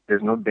singing,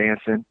 there's no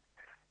dancing.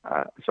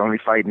 It's only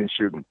fighting and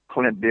shooting.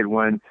 Clint did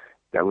one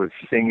that was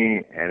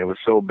singing, and it was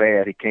so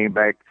bad, he came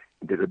back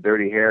and did a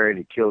Dirty Harry, and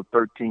he killed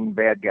 13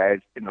 bad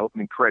guys in the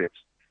opening credits.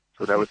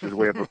 So that was his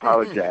way of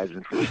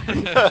apologizing for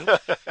it.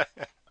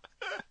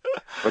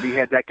 But he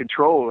had that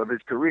control of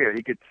his career.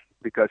 He could,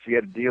 because he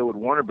had to deal with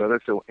Warner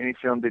Brothers, so any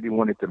film that he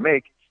wanted to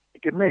make, he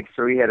could make.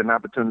 So he had an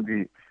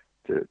opportunity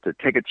to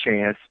take a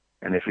chance,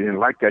 and if he didn't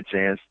like that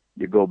chance,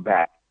 you go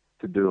back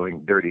to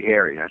doing Dirty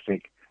Harry. I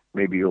think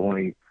maybe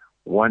only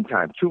one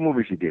time, two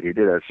movies he did. He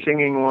did a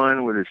singing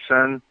one with his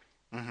son,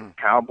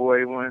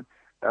 cowboy one.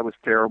 That was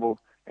terrible.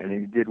 And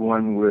he did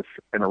one with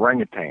an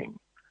orangutan.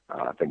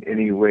 I think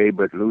Any Way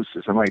But Loose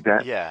or something like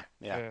that. Yeah.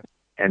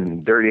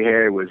 And Dirty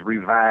Harry was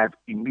revived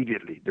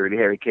immediately. Dirty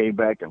Harry came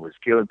back and was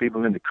killing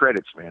people in the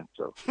credits, man.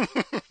 So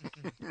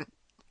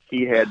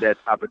he had that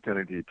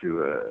opportunity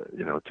to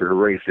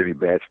erase any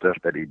bad stuff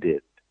that he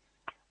did.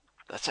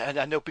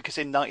 I know, because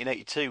in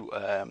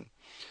 1982,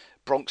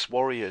 Bronx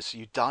Warriors,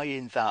 you die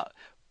in that,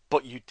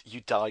 but you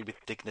die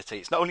with dignity.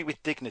 It's not only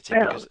with dignity,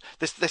 because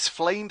there's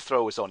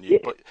flamethrowers on you,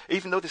 but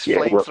even though there's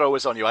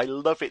flamethrowers on you, I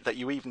love it that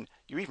you even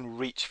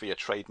reach for your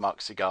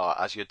trademark cigar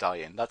as you're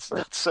dying. That's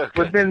so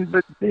good.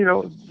 But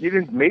you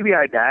didn't. Maybe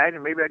I died,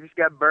 and maybe I just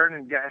got burned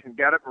and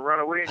got up and run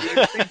away and you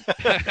didn't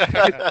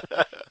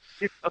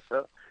see.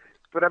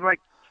 But I'm like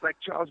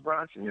Charles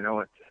Bronson.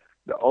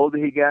 The older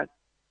he got,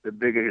 the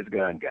bigger his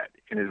gun got.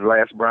 In his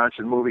last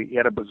Bronson movie, he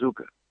had a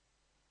bazooka,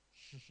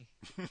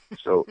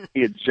 so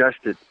he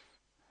adjusted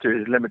to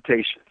his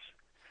limitations.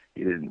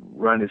 He didn't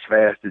run as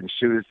fast, didn't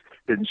shoot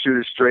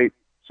as straight,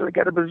 so he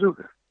got a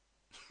bazooka.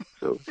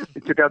 So he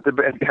took out the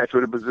bad guys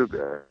with a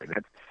bazooka.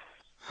 And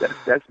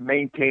that's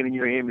maintaining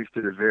your image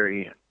to the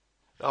very end.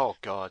 Oh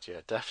God, yeah,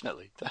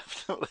 definitely.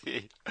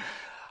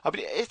 I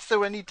mean, is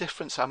there any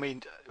difference? I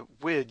mean,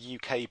 we're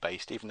UK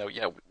based, even though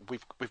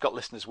we've got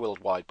listeners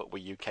worldwide, but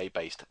we're UK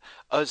based.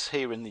 Us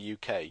here in the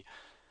UK,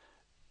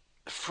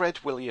 Fred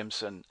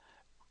Williamson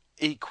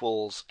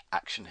equals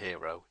action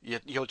hero.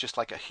 You're just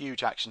like a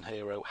huge action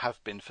hero,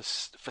 have been for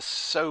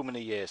so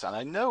many years. And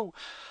I know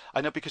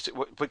because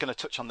we're going to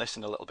touch on this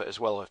in a little bit as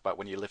well, about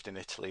when you lived in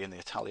Italy and the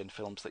Italian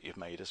films that you've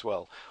made as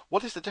well.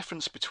 What is the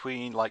difference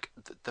between like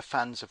the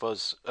fans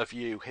of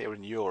you here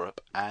in Europe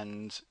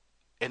and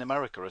in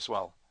America as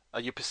well?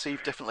 Are you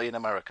perceived differently in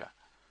America?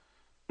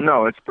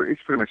 No, it's pretty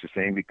much the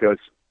same, because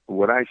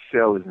what I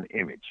sell is an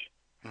image.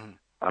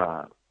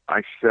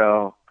 I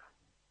sell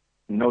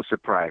no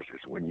surprises.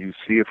 When you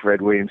see a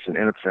Fred Williamson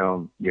in a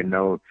film, you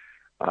know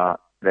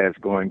there's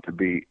going to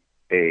be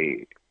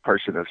a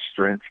person of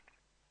strength,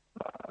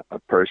 a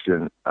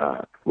person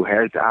who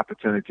has the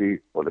opportunity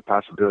or the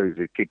possibility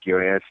to kick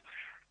your ass.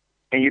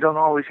 And you don't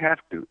always have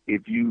to.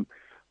 If you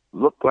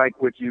look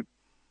like what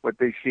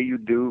they see you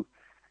do,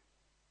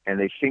 and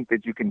they think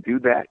that you can do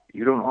that,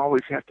 you don't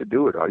always have to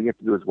do it. All you have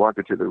to do is walk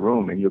into the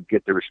room, and you'll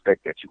get the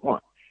respect that you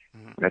want.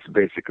 Mm-hmm. That's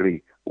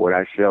basically what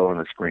I sell on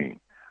the screen.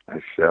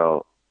 I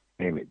sell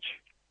image,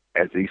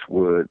 as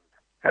Eastwood,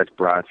 as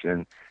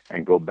Bronson,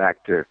 and go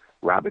back to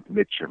Robert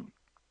Mitchum,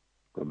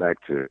 go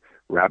back to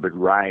Robert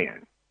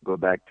Ryan, go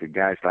back to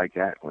guys like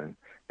that. When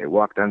they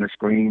walked on the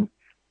screen,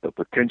 the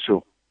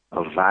potential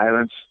of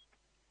violence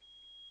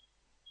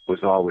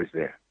was always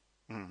there.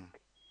 Mm.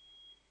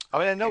 I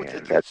mean, I know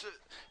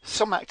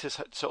some actors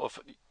sort of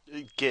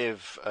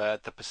give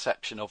the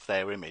perception of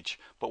their image,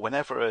 but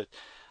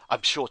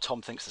I'm sure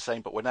Tom thinks the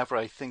same, but whenever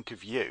I think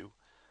of you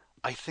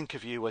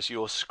as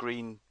your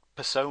screen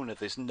persona.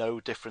 There's no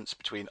difference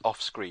between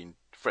off-screen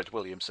Fred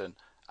Williamson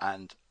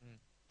and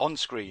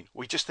on-screen.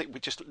 We just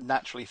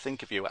naturally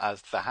think of you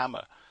as the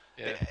Hammer.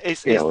 Yeah.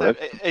 Is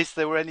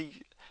there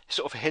any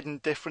sort of hidden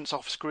difference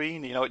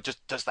off-screen? You know,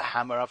 does the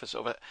Hammer have a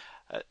sort of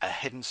a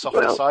hidden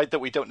softer side that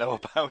we don't know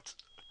about?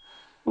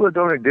 Well,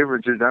 the only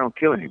difference is I don't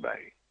kill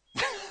anybody.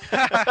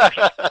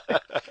 I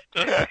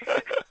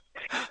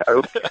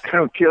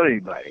don't kill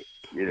anybody,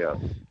 you know.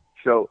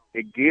 So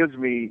it gives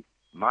me,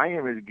 my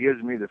image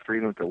gives me the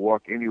freedom to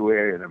walk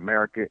anywhere in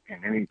America,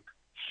 in any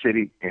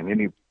city, in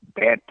any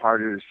bad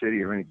part of the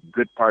city or any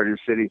good part of the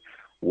city,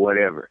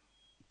 whatever.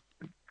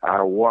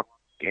 I'll walk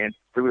in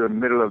through the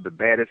middle of the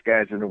baddest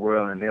guys in the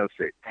world, and they'll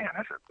say, "Damn,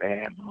 that's a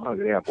bad look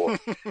at that boy."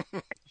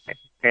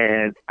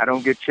 And I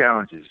don't get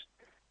challenges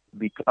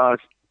because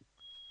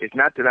it's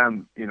not that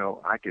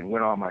I can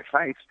win all my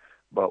fights,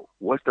 but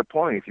what's the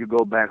point if you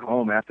go back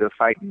home after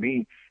fighting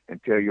me and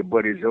tell your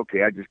buddies,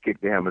 "Okay, I just kicked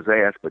the Hammer's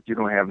ass, but you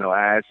don't have no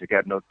eyes, you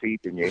got no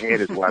teeth, and your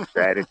head is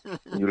lopsided,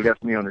 and you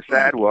left me on the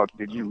sidewalk.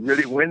 Did you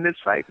really win this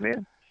fight,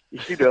 man?"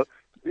 You know,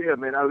 yeah,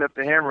 man, I left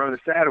the Hammer on the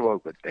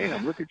sidewalk, but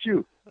damn, look at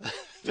you.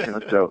 You know,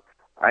 so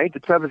I ain't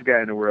the toughest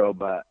guy in the world,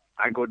 but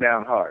I go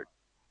down hard.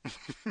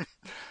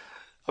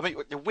 I mean,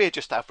 we're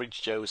just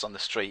average Joes on the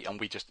street, and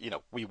we just,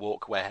 we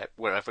walk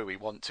wherever we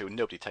want to, and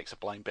nobody takes a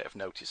blind bit of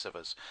notice of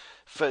us.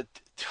 For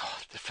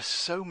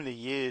so many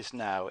years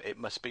now, it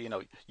must be,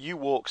 you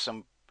walk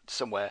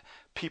somewhere,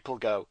 people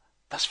go,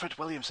 "That's Fred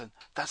Williamson,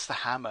 that's the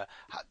Hammer."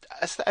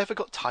 Has that ever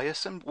got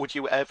tiresome?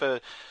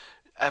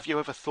 Have you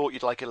ever thought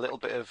you'd like a little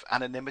bit of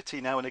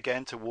anonymity now and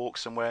again to walk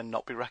somewhere and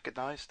not be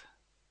recognised?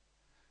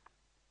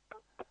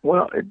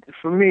 Well,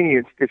 for me,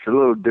 it's a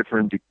little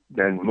different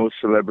than most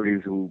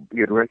celebrities who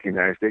get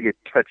recognized. They get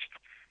touched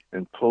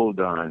and pulled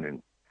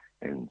on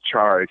and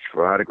charged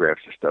for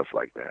autographs and stuff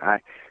like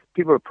that.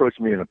 People approach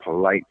me in a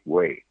polite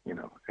way,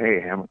 "Hey,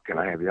 Hammer, can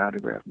I have your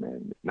autograph,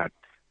 man?" Not,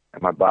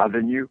 "Am I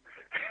bothering you?"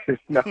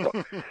 No.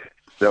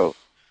 So,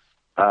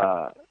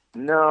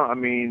 no, I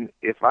mean,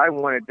 if I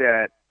wanted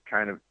that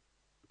kind of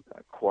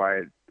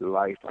quiet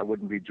life, I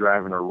wouldn't be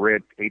driving a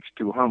red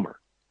H2 Hummer,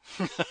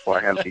 or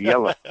I have a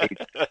yellow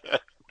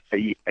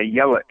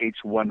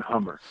H1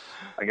 Hummer.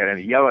 I got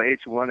a yellow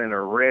H1 and a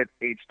red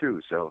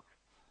H2. So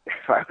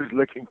if I was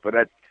looking for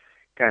that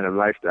kind of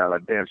lifestyle, I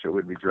damn sure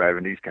wouldn't be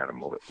driving these kind of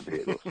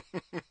vehicles.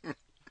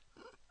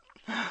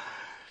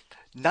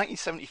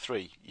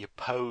 1973, you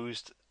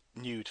posed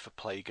nude for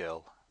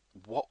Playgirl.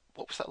 What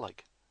was that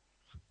like?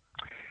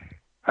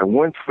 I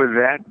went for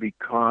that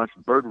because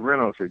Burt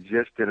Reynolds had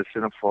just did a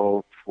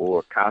centerfold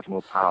for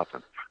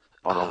Cosmopolitan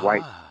on a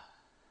white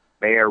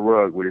bear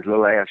rug with his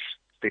little ass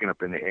sticking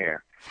up in the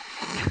air.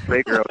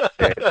 Playgirl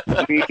said,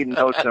 "We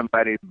know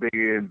somebody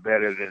bigger and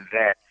better than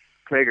that."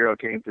 Playgirl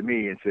came to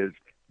me and says,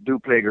 "Do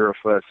Playgirl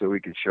for us so we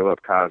can show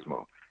up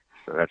Cosmo."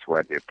 So that's why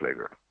I did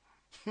Playgirl.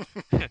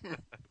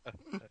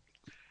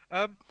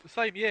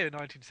 Same year, in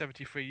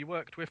 1973, you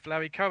worked with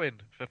Larry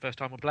Cohen for the first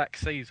time on Black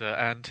Caesar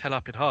and Hell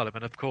Up in Harlem,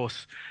 and of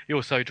course, you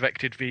also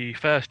directed the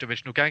first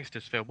original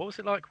Gangsters film. What was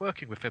it like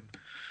working with him?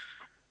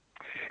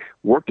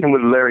 Working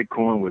with Larry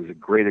Cohen was a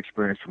great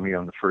experience for me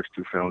on the first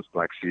two films,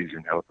 Black Caesar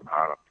and Hell Up in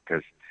Harlem,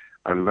 because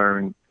I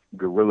learned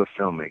guerrilla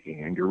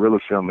filmmaking, and guerrilla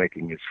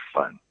filmmaking is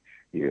fun.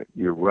 You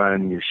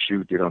run, you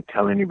shoot, you don't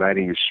tell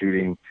anybody you're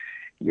shooting,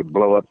 you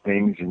blow up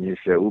things, and you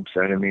say, "Oops,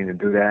 I didn't mean to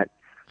do that."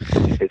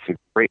 It's a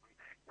great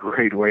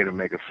way to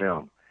make a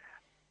film.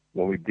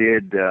 When we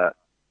did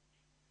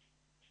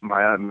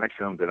my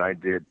film that I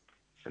did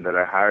and that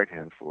I hired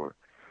him for,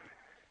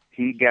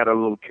 he got a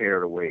little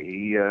carried away.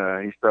 He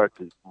started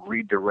to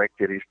redirect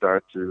it. He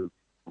started to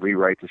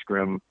rewrite the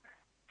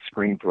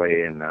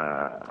screenplay, and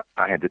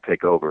I had to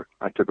take over.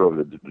 I took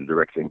over the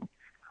directing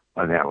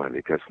on that one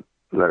because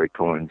Larry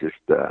Cohen just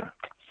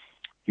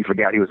he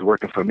forgot he was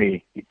working for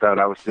me. He thought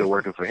I was still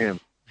working for him,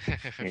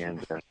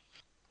 and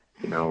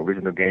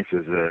Original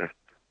Gangsters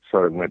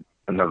sort of went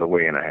another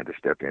way, and I had to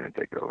step in and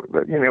take over.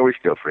 But we're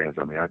still friends.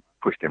 I mean, I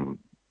pushed him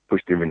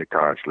pushed him in the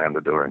car, slammed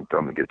the door, and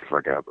told him to get the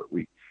fuck out. But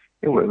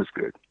it was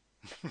good.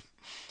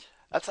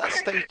 At that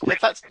stage,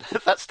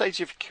 at that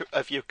stage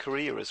of your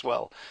career as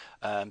well,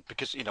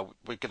 because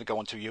we're going to go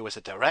on to you as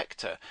a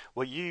director.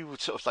 Were you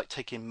sort of like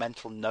taking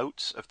mental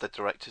notes of the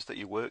directors that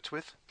you worked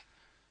with?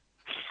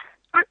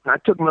 I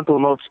took mental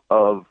notes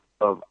of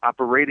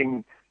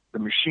operating the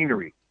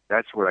machinery.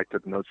 That's where I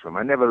took notes from.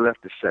 I never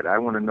left the set. I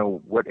want to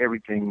know what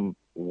everything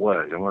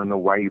was. I want to know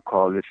why you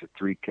call this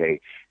a 3K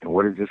and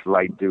what does this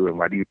light do and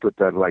why do you put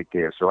that light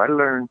there. So I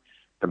learned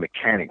the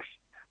mechanics.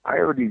 I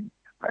already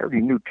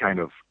knew kind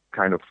of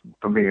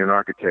from being an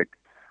architect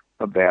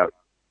about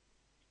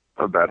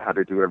how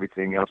to do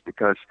everything else,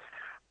 because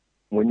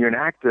when you're an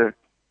actor,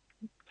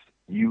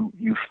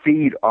 you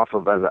feed off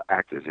of other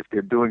actors. If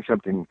they're doing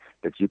something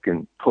that you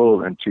can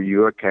pull into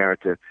your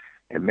character,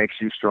 it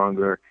makes you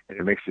stronger and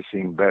it makes the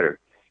scene better.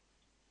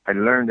 I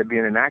learned that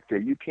being an actor,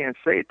 you can't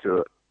say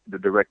to the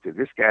director,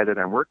 this guy that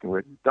I'm working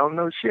with don't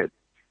know shit.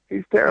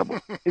 He's terrible.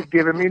 He's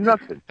giving me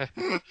nothing.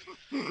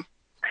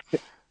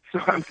 So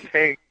I'm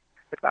saying,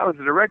 if I was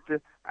a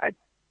director, I'd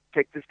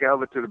take this guy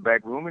over to the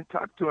back room and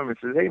talk to him and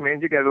say, hey,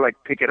 man, you got to,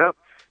 pick it up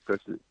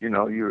because,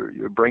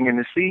 you're bringing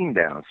the scene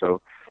down.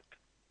 So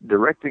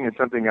directing is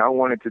something I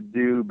wanted to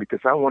do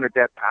because I wanted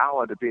that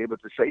power to be able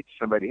to say to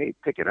somebody, hey,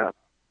 pick it up,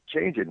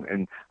 change it.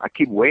 And I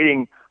keep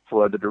waiting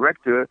for the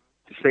director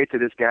to say to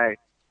this guy,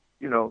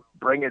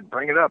 bring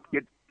it up.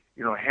 Get,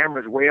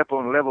 Hammer's way up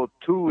on level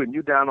 2 and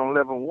you down on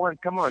level 1.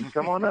 Come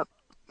on up.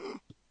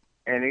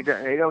 And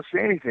they don't say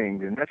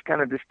anything, and that's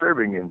kind of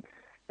disturbing.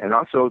 And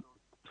also,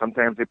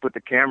 sometimes they put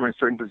the camera in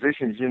certain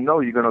positions, you're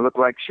going to look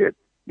like shit.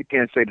 You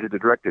can't say to the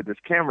director, this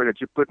camera that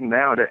you're putting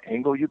now, the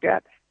angle you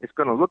got, it's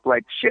going to look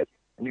like shit,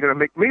 and you're going to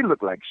make me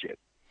look like shit.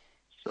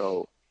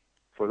 So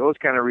for those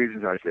kind of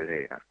reasons, I said,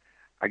 hey,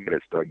 I got to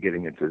start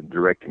getting into the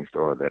directing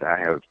so that I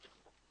have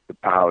the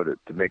power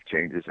to make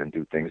changes and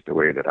do things the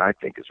way that I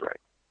think is right.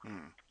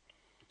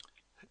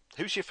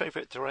 Who's your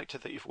favorite director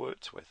that you've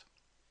worked with?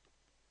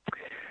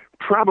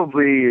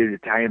 Probably an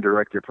Italian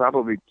director,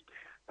 probably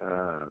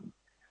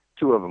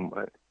two of them,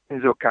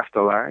 Enzo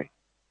Castellari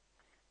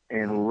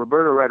and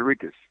Roberto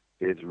Rodriguez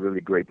is really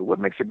great. But what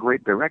makes a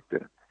great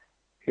director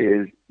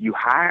is you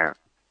hire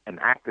an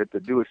actor to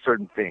do a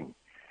certain thing.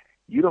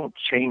 You don't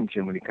change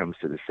him when he comes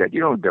to the set. You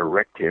don't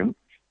direct him.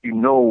 You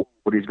know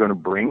what he's going to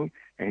bring,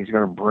 and he's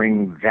going to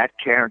bring that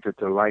character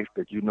to life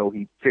that you know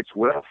he fits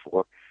well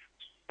for.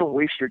 Don't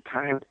waste your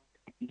time.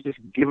 You just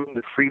give him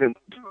the freedom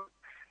to do it.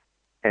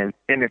 And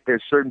if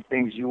there's certain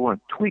things you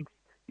want tweaked,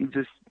 you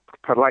just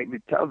politely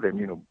tell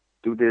them,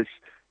 do this,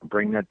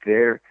 bring that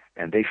there,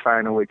 and they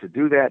find a way to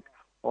do that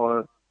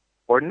or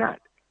not.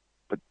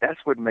 But that's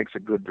what makes a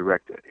good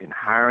director, in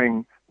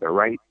hiring the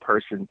right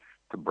person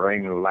to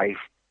bring life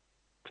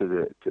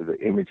to the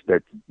image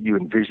that you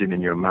envision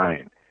in your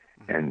mind.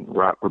 And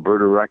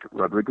Roberto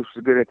Rodriguez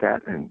was good at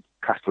that, and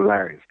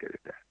Castellari is good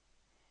at that.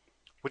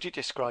 Would you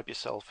describe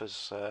yourself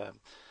as a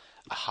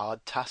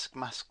hard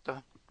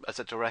taskmaster as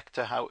a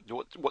director?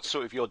 What's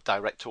sort of your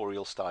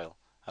directorial style?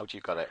 How do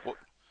you got it?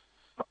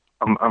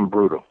 I'm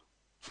brutal.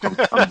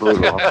 I'm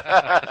brutal.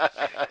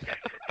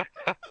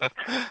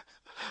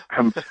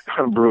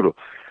 I'm brutal.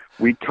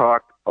 We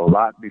talk a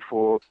lot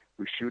before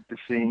we shoot the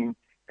scene.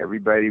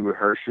 Everybody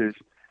rehearses,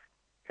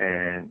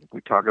 and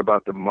we talk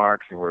about the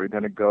marks and where we're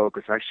going to go,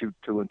 because I shoot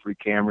 2 and 3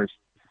 cameras,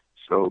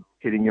 so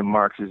hitting your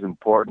marks is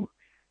important.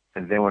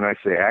 And then when I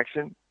say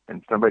action,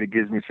 and somebody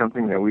gives me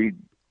something that we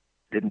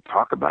didn't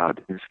talk about,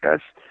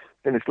 discuss,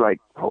 then it's like,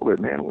 hold it,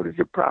 man, what is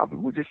your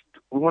problem?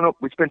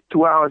 We spent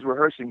 2 hours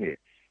rehearsing here.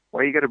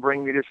 Why you got to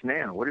bring me this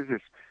now? What is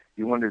this?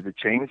 You wanted to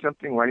change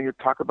something? Why didn't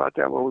you talk about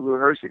that while we were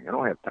rehearsing? I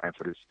don't have time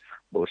for this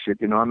bullshit.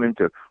 I'm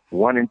into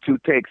 1 and 2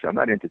 takes. I'm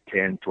not into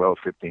 10, 12,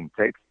 15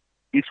 takes.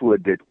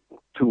 Eastwood did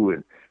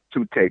 2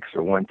 takes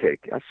or 1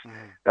 take.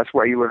 That's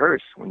why you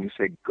rehearse. When you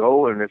say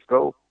go and let's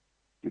go,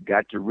 you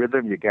got your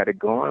rhythm, you got it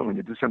going. When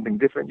you do something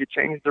different, you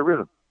change the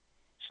rhythm.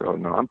 So,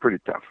 no, I'm pretty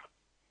tough.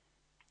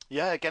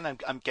 Yeah, again,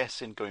 I'm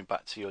guessing, going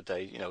back to your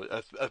day,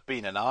 of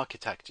being an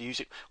architect,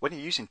 when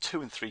you're using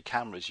 2 and 3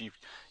 cameras,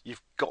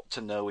 you've got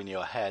to know in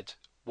your head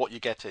what you're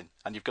getting,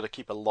 and you've got to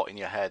keep a lot in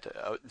your head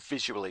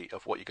visually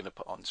of what you're going to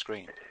put on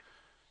screen.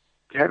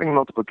 Having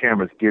multiple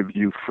cameras gives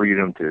you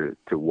freedom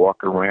to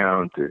walk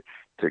around,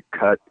 to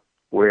cut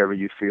wherever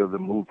you feel the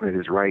movement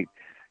is right.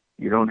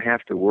 You don't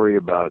have to worry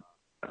about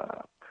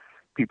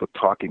people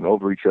talking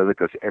over each other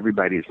because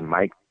everybody is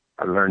mic'd.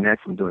 I learned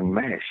that from doing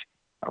MASH.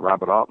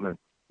 Robert Altman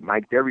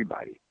mic'd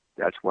everybody.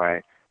 That's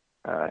why,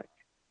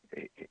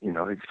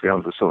 his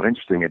films were so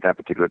interesting at that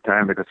particular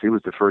time, because he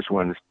was the first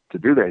one to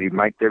do that. He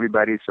mic'd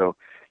everybody, so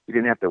you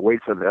didn't have to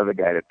wait for the other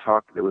guy to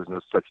talk. There was no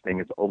such thing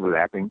as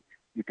overlapping.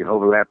 You can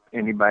overlap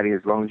anybody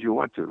as long as you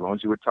want to. As long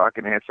as you were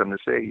talking and had something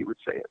to say, you would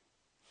say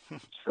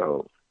it.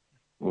 So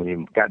when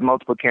you got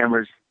multiple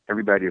cameras,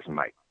 everybody is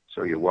mic'd.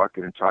 So you're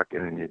walking and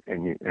talking,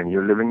 and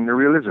you're living the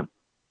realism.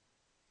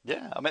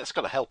 Yeah, I mean, it's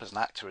got to help as an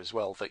actor as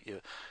well, that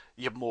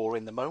you're more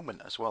in the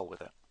moment as well with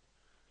it.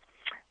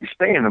 You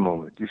stay in the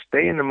moment. You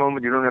stay in the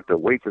moment. You don't have to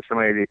wait for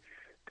somebody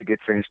to get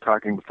finished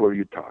talking before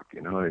you talk.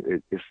 You know,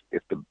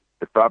 if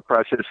the thought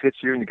process hits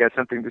you and you got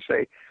something to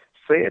say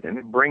it. And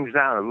it brings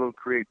out a little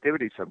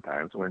creativity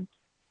sometimes when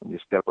you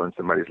step on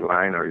somebody's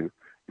line or you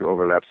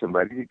overlap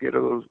somebody, you get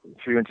a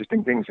few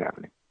interesting things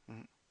happening.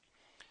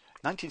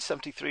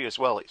 1973 as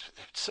well. It's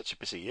such a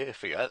busy year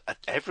for you.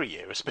 Every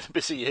year it's been a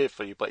busy year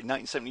for you. But in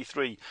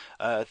 1973,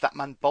 That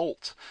Man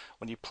Bolt,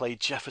 when you played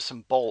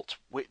Jefferson Bolt,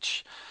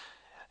 which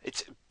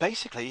it's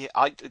basically,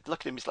 I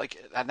look at him as like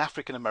an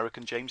African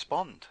American James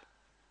Bond.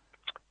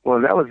 Well,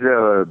 that was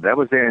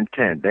their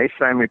intent. They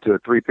signed me to a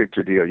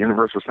 3-picture deal.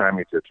 Universal signed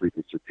me to a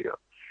 3-picture deal,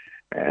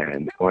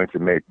 and they wanted to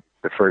make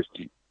the first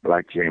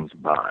Black James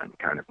Bond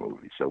kind of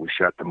movie. So we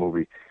shot the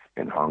movie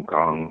in Hong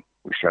Kong,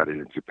 we shot it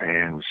in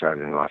Japan, we shot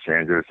it in Los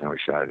Angeles, and we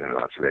shot it in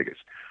Las Vegas.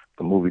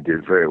 The movie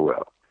did very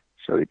well.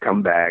 So they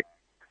come back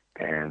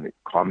and they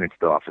call me into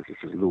the office. This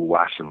is Lou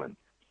Wasserman,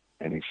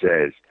 and he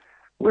says,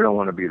 "We don't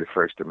want to be the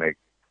first to make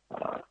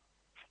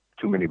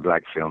too many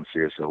black films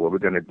here. So what we're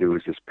going to do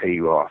is just pay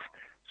you off."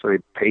 So they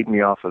paid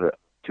me off of the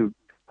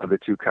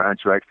two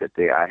contracts that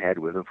I had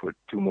with them for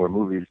 2 more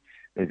movies.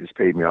 They just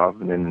paid me off,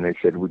 and then they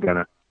said, "We're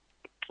gonna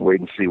wait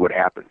and see what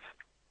happens."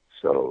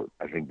 So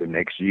I think the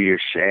next year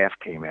Shaft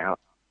came out,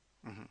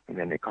 and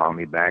then they called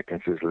me back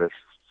and says,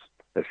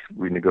 "Let's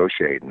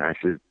renegotiate." And I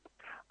said,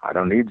 "I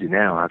don't need you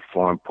now. I've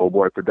formed Po'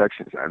 Boy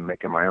Productions. I'm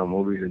making my own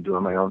movies and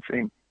doing my own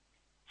thing.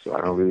 So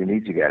I don't really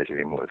need you guys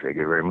anymore. Thank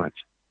you very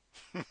much."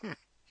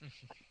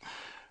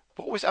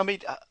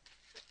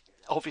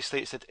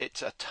 Obviously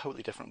it's a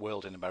totally different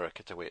world in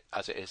America to it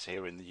as it is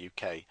here in the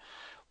UK.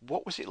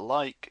 What was it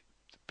like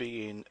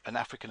being an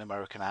African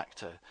American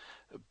actor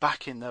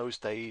back in those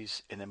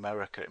days in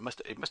America? It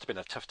must have been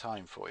a tough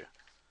time for you.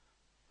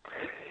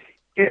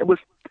 It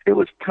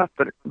was tough,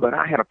 but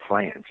I had a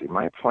plan. See,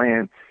 my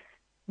plan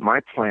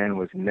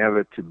was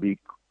never to be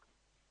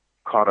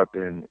caught up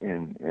in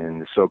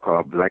the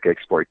so-called black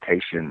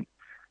exploitation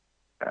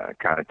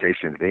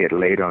connotation. They had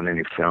laid on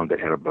any film that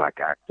had a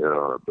black actor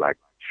or a black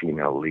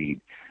female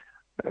lead.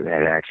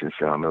 That action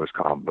film, it was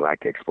called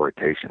black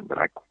exploitation, but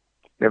I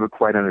never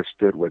quite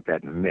understood what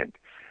that meant.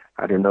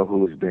 I didn't know who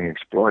was being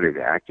exploited.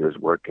 The actor is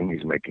working,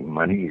 he's making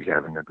money, he's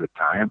having a good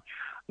time.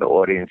 The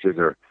audiences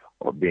are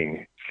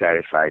being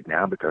satisfied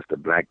now because the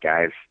black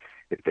guy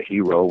is the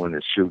hero. When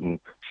the shooting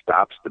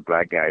stops, the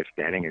black guy is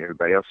standing and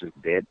everybody else is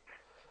dead.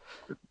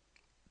 The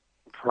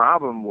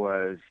problem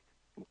was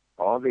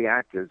all the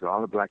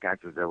black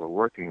actors that were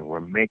working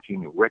were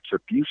making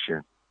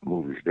retribution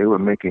movies. They were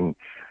making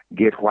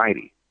Get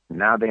Whitey.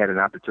 Now they had an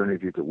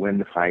opportunity to win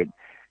the fight,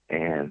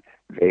 and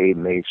they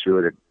made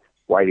sure that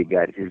Whitey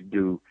got his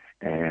due,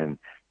 and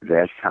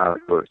that's how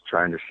it was,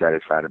 trying to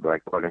satisfy the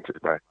black audiences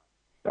by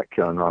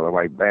killing all the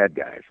white bad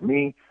guys.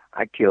 Me,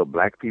 I kill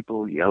black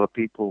people, yellow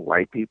people,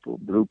 white people,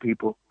 blue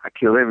people. I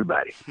kill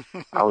everybody.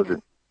 I was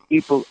an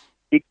equal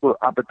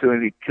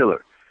opportunity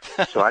killer.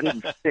 So I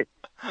didn't fit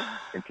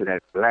into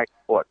that black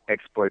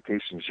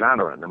exploitation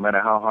genre. No matter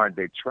how hard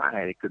they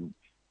tried, they couldn't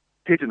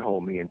pigeonhole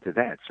me into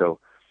that. So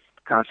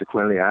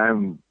consequently,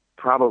 I'm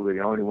probably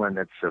the only one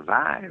that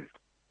survived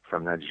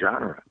from that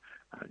genre.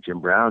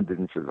 Jim Brown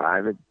didn't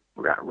survive it.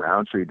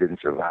 Roundtree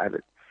didn't survive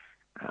it.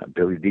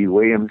 Billy D.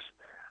 Williams,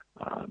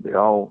 they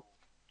all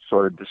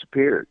sort of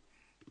disappeared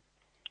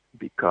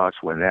because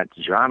when that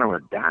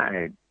genre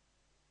died,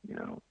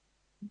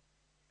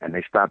 and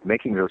they stopped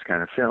making those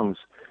kind of films,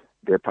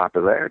 their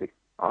popularity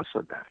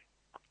also died.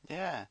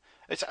 Yeah,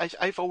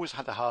 I've always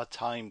had a hard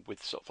time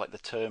with sort of like the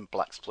term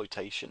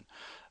blaxploitation,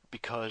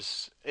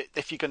 because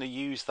if you're going to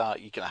use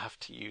that, you're going to have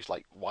to use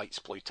like white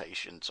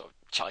exploitation, sort of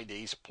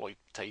Chinese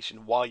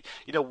exploitation. Why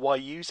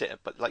use it?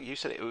 But like you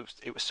said,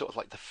 it was sort of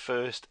like the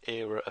first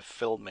era of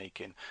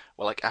filmmaking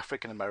where like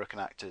African American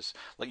actors,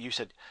 like you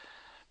said,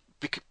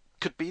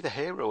 could be the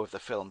hero of the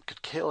film,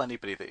 could kill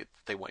anybody that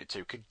they wanted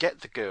to, could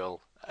get the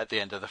girl at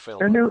the end of the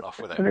film and run off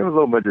with it. And they were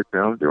low budget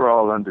films. They were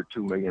all under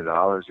 $2 million,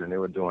 and they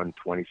were doing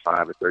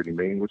 25 or 30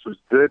 million, which was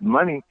good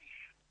money,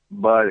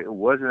 but it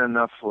wasn't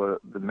enough for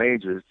the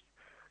majors,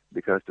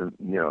 because the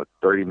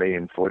 $30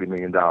 million, $40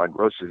 million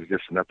grosses is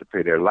just enough to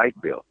pay their light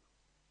bill.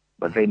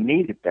 But they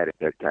needed that at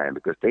that time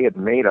because they had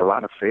made a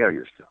lot of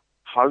failures.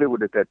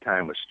 Hollywood at that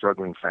time was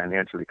struggling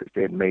financially because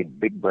they had made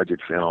big budget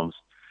films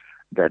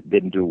that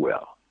didn't do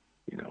well.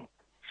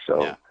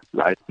 So yeah.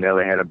 Liza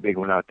Minnelli had a big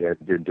one out there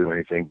that didn't do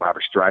anything.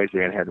 Barbra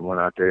Streisand had one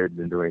out there that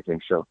didn't do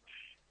anything. So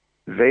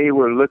they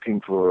were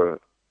looking for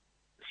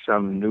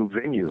some new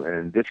venue,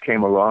 and this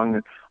came along,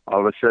 and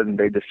all of a sudden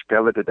they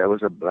discovered that there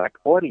was a black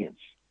audience.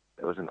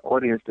 There was an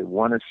audience that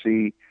wanted to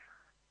see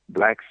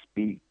blacks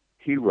be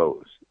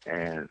heroes,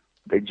 and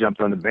they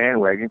jumped on the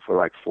bandwagon for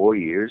like 4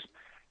 years,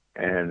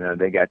 and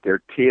they got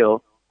their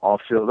till all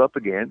filled up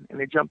again, and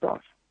they jumped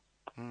off.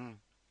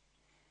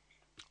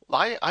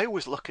 I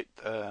always look at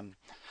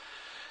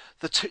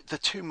the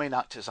two main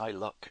actors I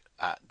look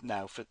at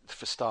now for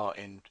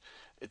starting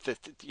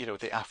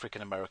the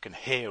African American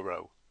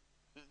hero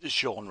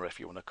genre, if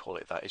you want to call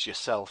it that, is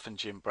yourself and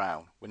Jim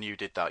Brown. When you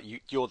did that,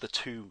 you're the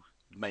two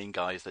main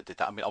guys that did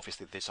that. I mean,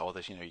 obviously there's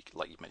others,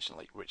 like you mentioned,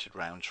 like Richard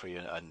Roundtree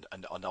and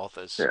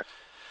others. Yeah.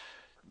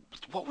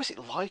 What was it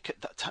like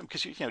at that time?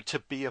 Because to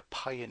be a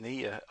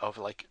pioneer of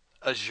like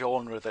a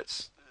genre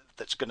that's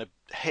going to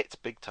hit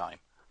big time.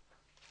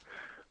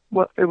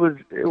 Well, it was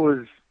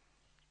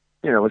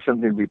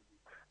something to be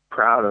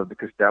proud of,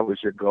 because that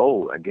was your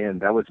goal. Again,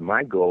 that was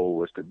my goal,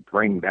 was to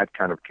bring that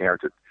kind of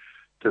character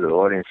to the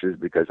audiences,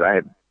 because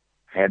I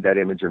had that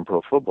image in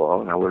pro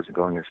football, and I wasn't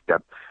going to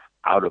step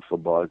out of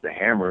football as the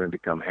Hammer and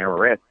become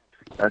Hammerette.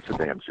 That's for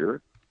damn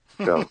sure.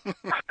 So,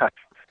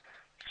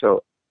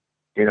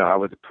 I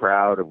was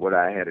proud of what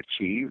I had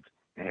achieved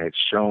and had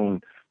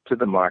shown to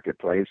the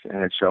marketplace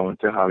and had shown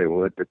to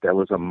Hollywood that there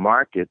was a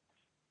market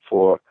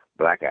for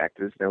black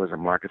actors. There was a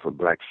market for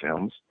black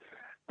films.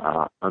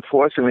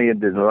 Unfortunately, it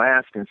didn't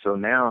last, and so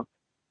now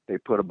they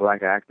put a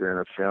black actor in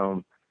a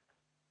film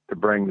to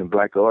bring the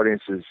black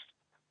audiences,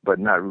 but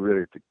not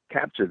really to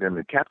capture them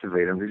and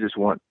captivate them. They just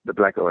want the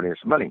black audience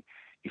money.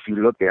 If you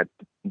look at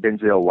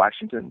Denzel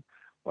Washington,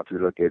 or if you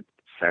look at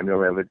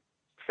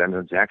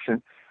Samuel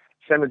Jackson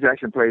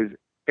plays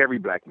every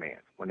black man.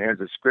 When there's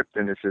a script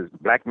and it says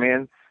black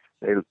man,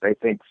 they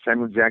think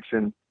Samuel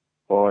Jackson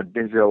or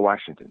Denzel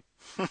Washington.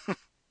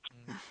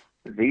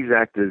 These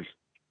actors,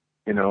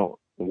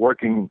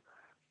 working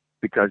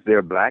because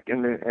they're black,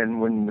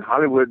 and when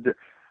Hollywood,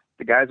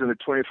 the guys on the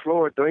 20th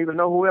floor don't even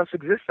know who else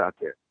exists out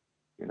there.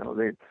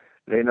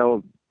 They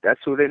know that's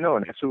who they know,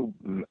 and that's who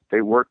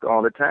they work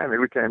all the time.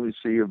 Every time you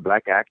see a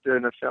black actor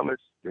in a film,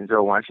 it's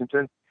Denzel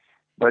Washington.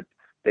 But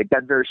they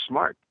got very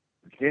smart.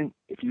 Then,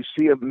 if you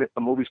see a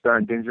movie star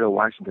in Denzel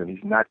Washington,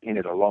 he's not in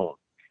it alone.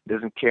 He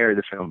doesn't carry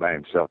the film by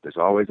himself. There's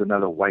always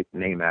another white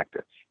name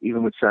actor.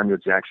 Even with Samuel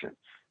Jackson,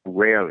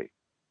 rarely,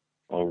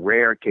 on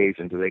rare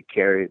occasions, do they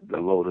carry the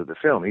load of the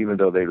film. Even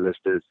though they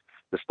list as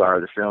the star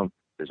of the film,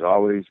 there's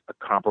always a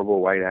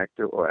comparable white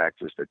actor or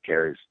actress that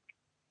carries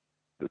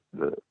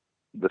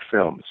the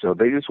film. So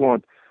they just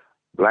want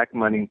black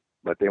money,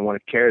 but they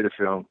want to carry the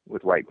film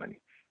with white money.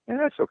 And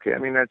that's okay. I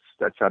mean,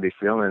 that's how they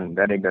feel, and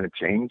that ain't going to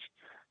change.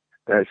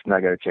 That's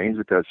not going to change,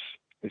 because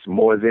it's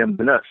more them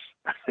than us.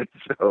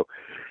 So,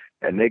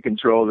 and they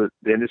control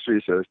the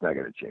industry, so it's not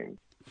going to change.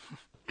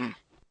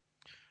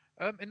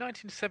 In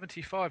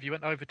 1975, you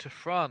went over to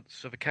France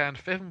for the Cannes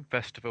Film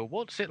Festival.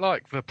 What's it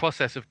like, the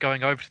process of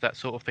going over to that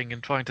sort of thing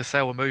and trying to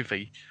sell a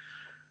movie?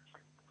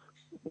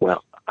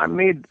 Well, I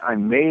made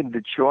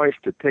the choice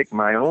to take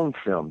my own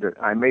film.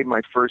 I made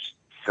my first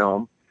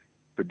film,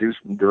 produced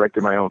and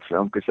directed my own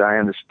film, because I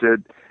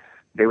understood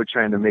they were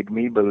trying to make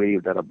me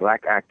believe that a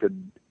black actor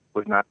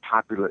was not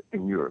popular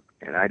in Europe,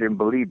 and I didn't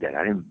believe that.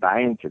 I didn't buy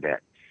into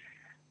that.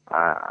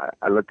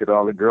 I looked at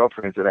all the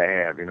girlfriends that I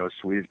have,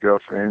 Swedish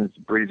girlfriends,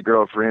 British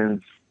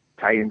girlfriends,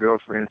 Italian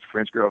girlfriends,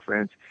 French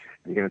girlfriends.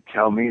 You're going to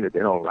tell me that they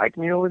don't like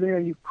me over there? Are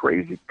you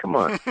crazy? Come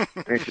on.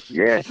 They said,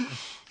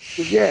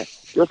 yeah.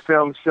 Your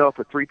film sells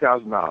for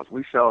 $3,000.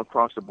 We sell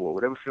across the board.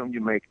 Whatever film you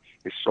make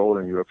is sold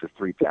in Europe for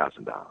 $3,000.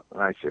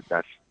 And I said,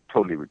 that's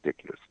totally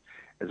ridiculous.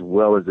 As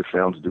well as the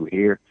films do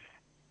here,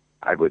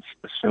 I would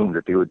assume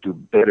that they would do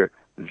better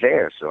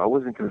there. So I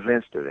wasn't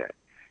convinced of that.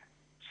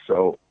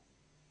 So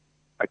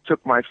I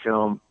took my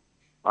film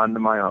under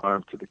my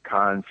arm to the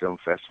Cannes Film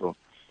Festival.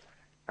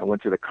 I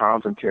went to the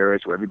Carlton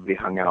Terrace, where everybody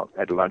hung out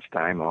at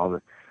lunchtime, all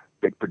the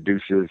big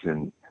producers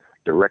and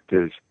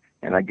directors,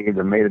 and I gave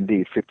the maitre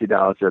d'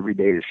 $50 every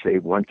day to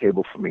save one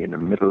table for me in the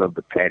middle of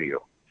the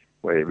patio,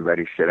 where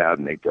everybody sat out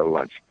and ate their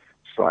lunch.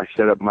 So I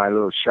set up my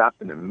little shop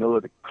in the middle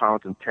of the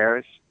Carlton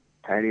Terrace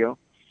patio,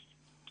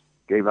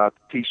 gave out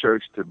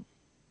T-shirts to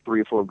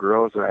 3 or 4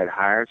 girls that I had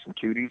hired, some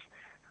cuties,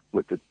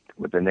 with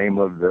the name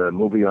of the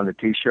movie on the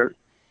T-shirt,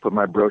 put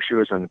my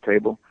brochures on the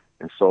table,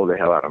 and sold the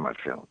hell out of my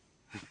film.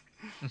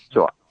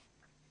 So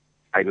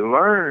I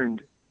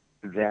learned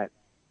that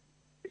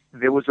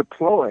there was a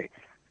ploy.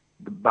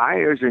 The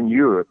buyers in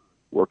Europe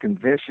were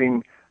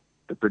convincing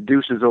the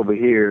producers over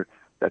here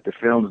that the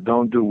films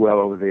don't do well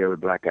over there with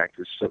black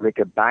actors, so they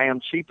could buy them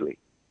cheaply.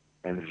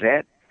 And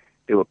that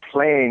they were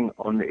playing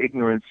on the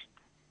ignorance,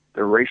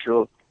 the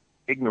racial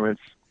ignorance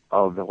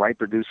of the white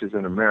producers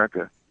in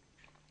America,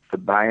 to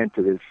buy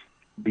into this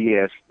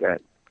BS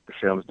that the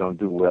films don't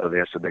do well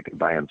there, so they could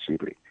buy them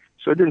cheaply.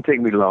 So it didn't take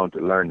me long to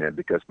learn that,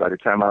 because by the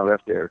time I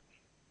left there,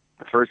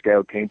 the first guy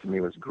who came to me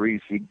was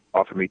Grease. He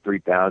offered me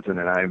 $3,000,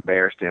 and I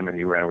embarrassed him, and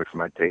he ran away from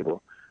my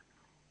table.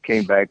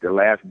 Came back the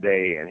last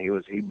day, and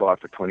he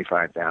bought for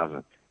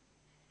 $25,000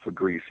 for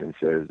Grease, and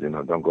says,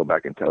 don't go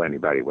back and tell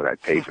anybody what I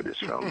paid for this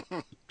film.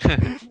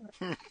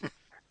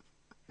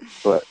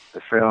 But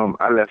the film,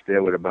 I left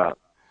there with about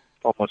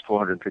almost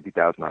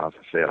 $450,000 in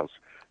sales.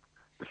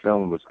 The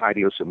film was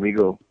Adios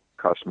Amigo,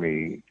 cost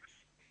me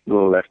a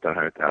little less than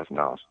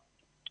 $100,000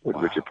 with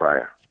Richard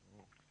Pryor.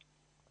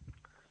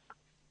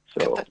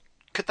 So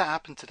could that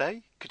happen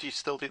today? Could you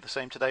still do the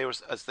same today, or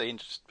has the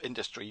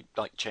industry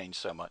changed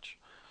so much?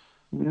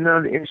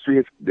 No, the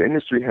industry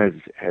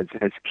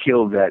has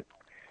killed that,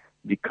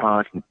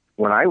 because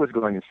when I was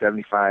going in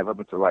 '75 up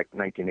until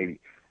 1980,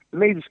 the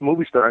major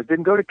movie stars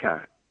didn't go to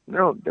Cannes.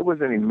 No, there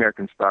wasn't any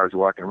American stars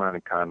walking around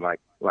in Cannes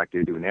like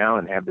they do now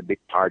and have the big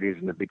parties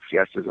and the big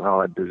fiestas and all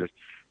that business.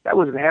 That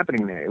wasn't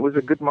happening there. It was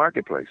a good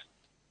marketplace.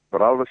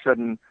 But all of a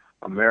sudden,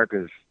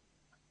 America's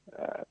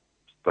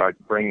start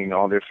bringing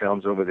all their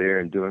films over there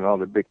and doing all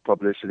the big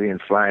publicity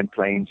and flying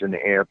planes in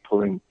the air,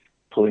 pulling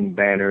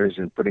banners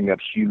and putting up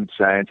huge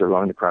signs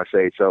along the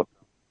Croisade. So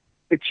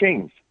it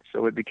changed.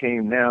 So it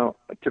became now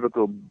a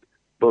typical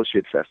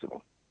bullshit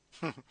festival.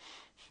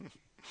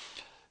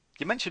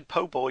 You mentioned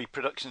Po' Boy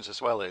Productions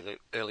as well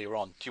earlier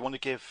on. Do you want to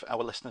give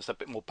our listeners a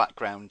bit more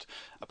background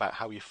about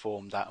how you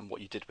formed that and what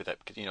you did with it?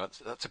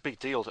 Because that's a big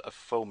deal of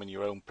forming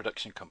your own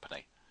production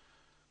company.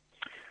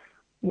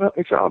 Well,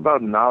 it's all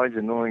about knowledge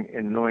and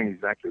knowing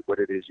exactly what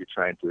it is you're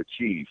trying to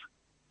achieve.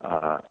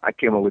 I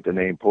came up with the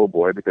name Po'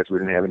 Boy because we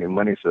didn't have any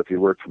money. So if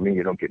you work for me,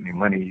 you don't get any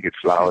money. You get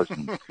flowers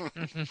and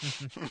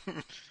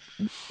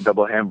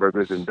double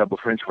hamburgers and double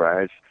French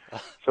fries.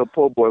 So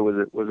Po' Boy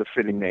was a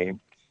fitting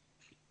name,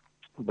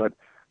 but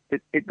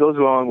it goes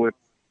along with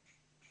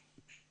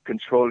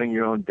controlling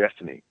your own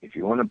destiny. If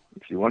you want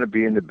to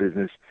be in the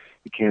business,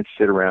 you can't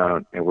sit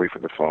around and wait for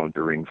the phone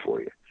to ring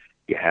for you.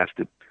 You have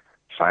to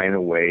find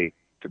a way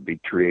to be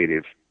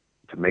creative,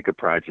 to make a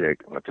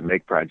project or to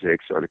make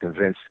projects or to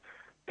convince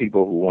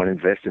people who want to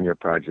invest in your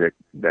project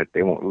that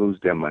they won't lose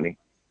their money.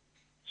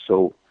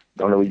 So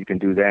the only way you can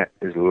do that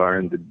is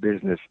learn the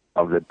business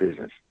of the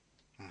business.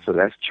 So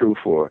that's true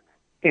for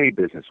any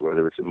business,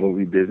 whether it's a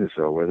movie business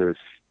or whether it's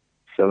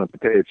selling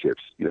potato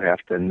chips. You have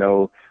to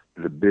know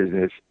the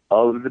business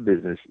of the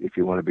business if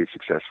you want to be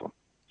successful.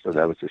 So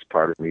that was just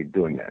part of me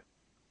doing that.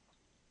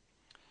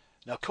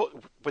 Now,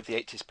 with the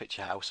 80s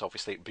Picture House,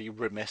 obviously, it'd be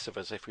remiss of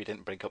us if we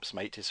didn't bring up some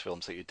 80s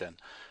films that you'd done.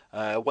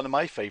 One of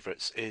my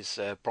favourites is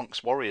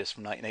Bronx Warriors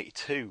from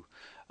 1982,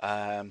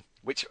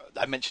 which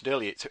I mentioned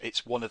earlier.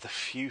 It's one of the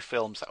few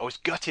films that I was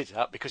gutted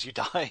at because you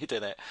died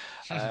in it.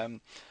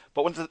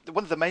 But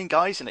one of the main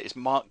guys in it is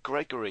Mark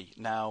Gregory.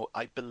 Now,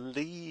 I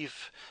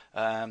believe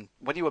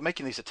when you were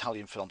making these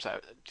Italian films,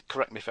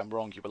 correct me if I'm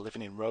wrong, you were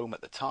living in Rome at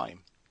the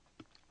time.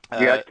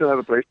 Yeah, I still have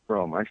a place in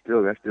Rome. I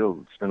still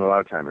spend a lot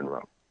of time in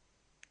Rome.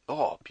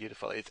 Oh,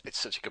 beautiful. It's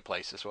such a good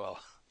place as well.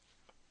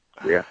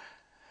 Yeah.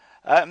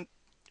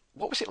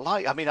 What was it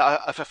like? I mean, I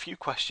have a few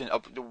questions.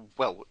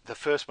 Well, the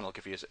first one I'll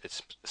give you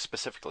is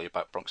specifically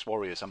about Bronx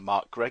Warriors and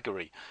Mark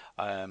Gregory.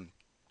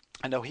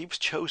 I know he was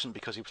chosen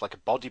because he was like a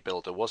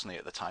bodybuilder, wasn't he,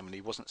 at the time, and he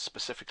wasn't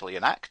specifically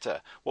an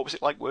actor. What was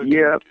it like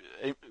working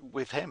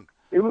with him?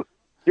 It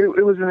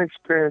was an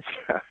experience,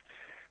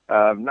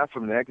 not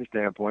from an acting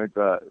standpoint,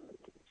 but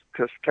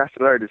because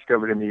Castellari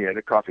discovered him at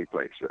a coffee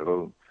place.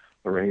 So,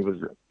 where he was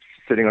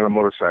sitting on a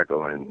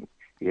motorcycle, and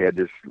he had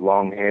this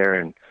long hair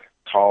and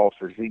tall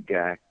physique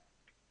guy,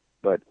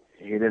 but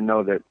he didn't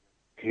know that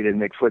he didn't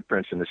make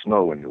footprints in the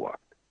snow when he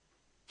walked.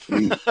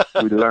 We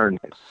learned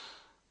it.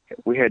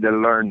 We had to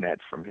learn that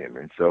from him,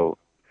 and so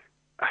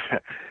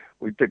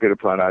we took it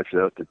upon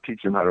ourselves to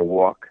teach him how to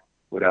walk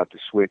without the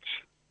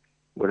switch,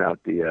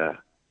 without the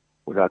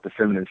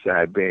feminine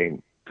side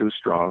being too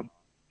strong,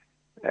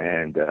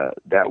 and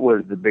that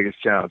was the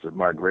biggest challenge of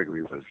Mark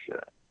Gregory, was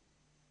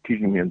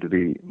teaching him to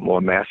be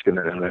more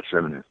masculine and less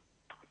feminine.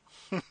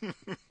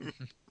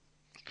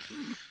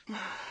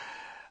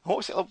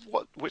 What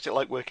was it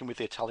like working with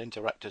the Italian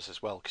directors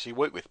as well? Because you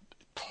worked with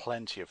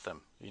plenty of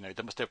them.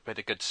 There must have been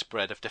a good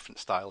spread of different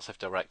styles of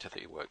director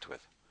that you worked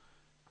with.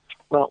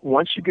 Well,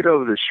 once you get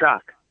over the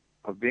shock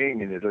of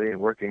being in Italy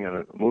and working on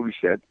a movie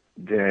set,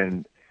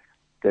 then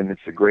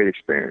it's a great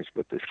experience.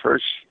 But the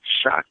first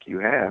shock you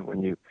have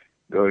when you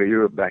go to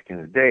Europe back in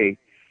the day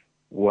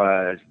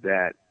was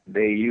that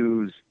they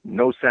use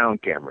no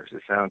sound cameras.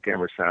 The sound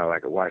cameras sound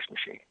like a wash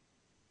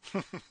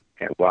machine.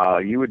 And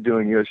while you were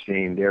doing your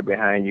scene, they're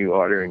behind you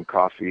ordering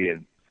coffee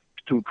and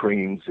 2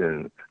 creams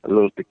and a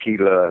little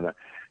tequila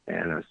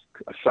and a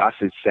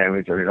sausage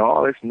sandwich. I mean,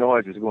 all this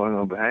noise is going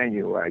on behind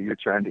you while you're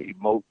trying to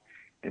emote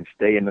and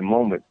stay in the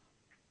moment.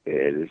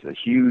 It is a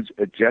huge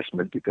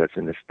adjustment because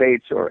in the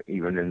States or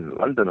even in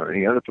London or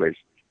any other place,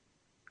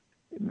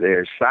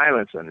 there's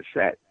silence on the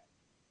set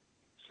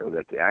so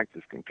that the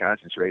actors can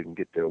concentrate and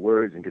get their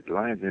words and get the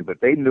lines in.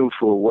 But they knew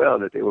full well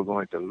that they were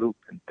going to loop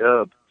and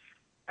dub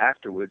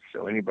afterwards,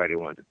 so anybody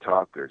wanted to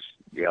talk or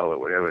yell or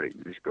whatever, they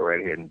just go right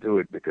ahead and do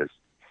it because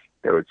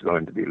there was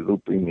going to be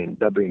looping and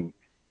dubbing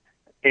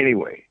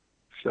anyway.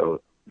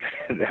 So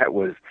that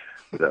was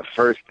the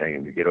first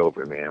thing to get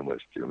over, man,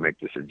 was to make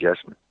this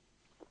adjustment.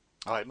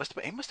 Oh, it must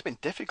have been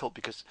difficult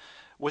because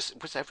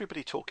was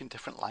everybody talking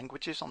different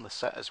languages on the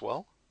set as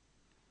well?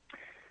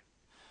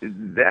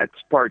 That's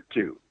part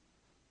 2.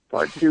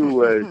 Part 2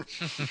 was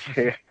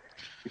you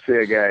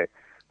say a guy,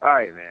 all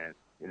right, man,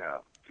 if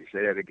you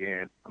say that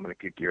again, I'm going to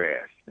kick your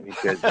ass. And he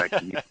says back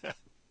to you,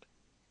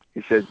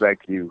 he says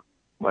back to you,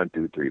 1,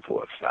 2, 3,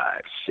 4,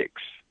 5,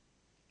 6.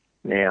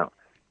 Now,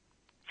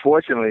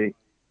 fortunately,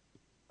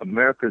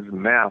 America's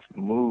mouth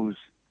moves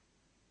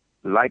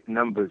like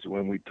numbers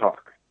when we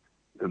talk.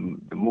 The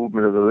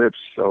movement of the lips.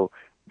 So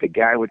the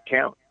guy would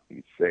count.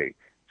 He'd say,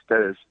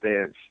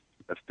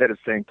 instead of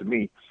saying to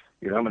me,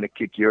 I'm going to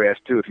kick your ass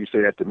too if you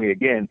say that to me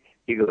again,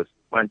 He goes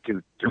 1,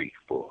 2, 3,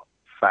 4,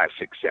 5,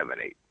 6, 7,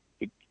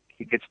 8.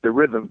 He gets the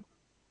rhythm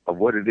of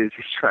what it is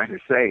he's trying to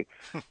say.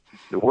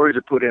 The words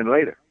are put in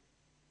later.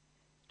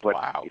 But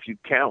wow. if you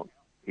count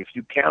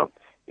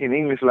in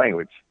English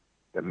language,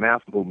 the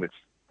mouth movements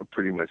are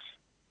pretty much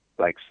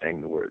like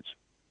saying the words.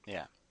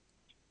 Yeah.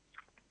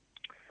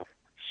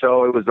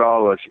 So it was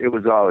all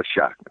a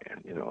shock,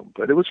 man, you know.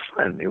 But it was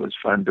fun. It was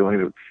fun doing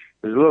it.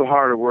 It was a little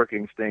harder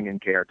working, staying in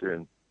character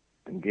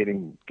and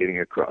getting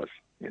across,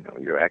 you know,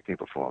 your acting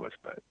performance.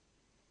 But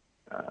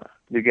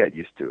you get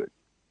used to it.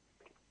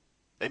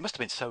 It must have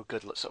been so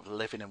good, sort of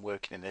living and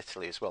working in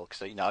Italy as well.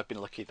 Because, you know, I've been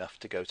lucky enough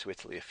to go to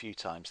Italy a few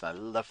times, and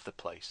I love the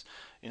place.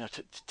 You know,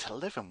 to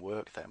live and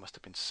work there must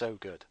have been so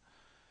good.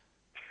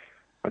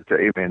 I tell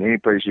you, man, any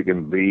place you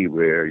can be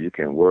where you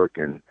can work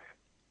and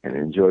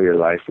enjoy your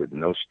life with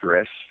no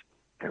stress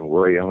and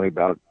worry only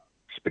about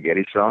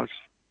spaghetti sauce,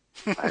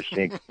 I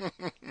think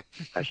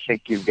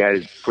you've got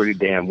it pretty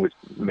damn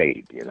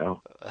made, you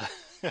know.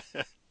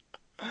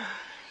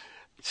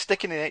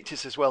 Sticking in the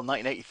 80s as well,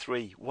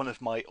 1983, one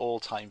of my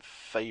all-time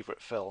favourite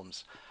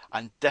films,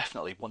 and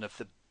definitely one of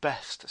the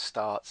best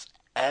starts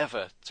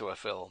ever to a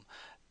film,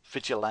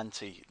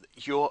 Vigilante.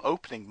 Your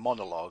opening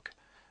monologue,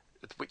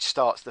 which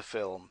starts the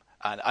film,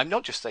 and I'm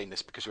not just saying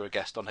this because you're a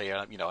guest on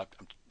here, you know, I'm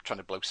trying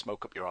to blow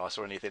smoke up your arse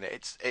or anything.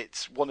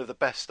 It's one of the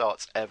best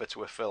starts ever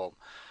to a film.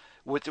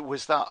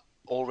 Was that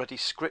already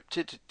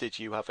scripted? Did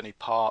you have any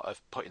part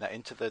of putting that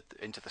into the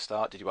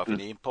start? Did you have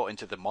any input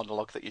into the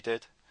monologue that you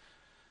did?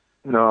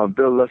 No,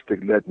 Bill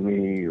Lustig let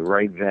me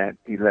write that.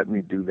 He let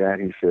me do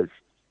that. He says,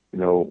 you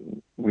know,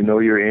 we know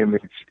your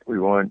image. We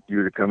want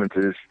you to come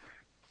into this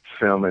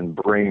film and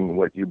bring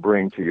what you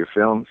bring to your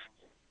films.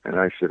 And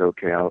I said,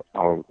 okay,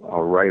 I'll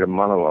write a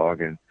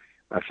monologue. And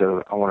I said,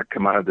 I want to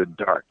come out of the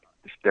dark,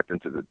 step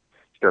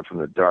from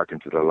the dark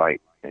into the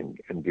light and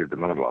give the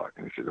monologue.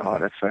 And he said, oh,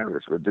 that's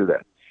fabulous. We'll do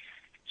that.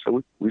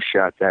 So we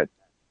shot that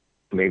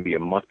maybe a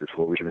month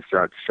before we even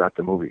shot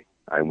the movie.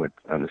 I went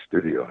on the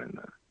studio and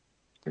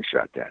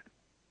shot that.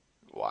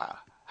 Wow.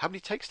 How many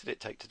takes did it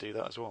take to do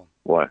that as well?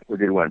 One. We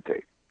did one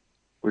take.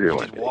 We did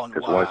one.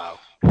 Wow.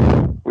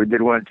 We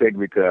did one take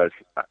because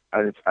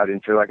I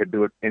didn't feel I could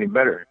do it any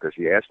better because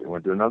he asked me,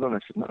 want to do another one? I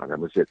said, no, that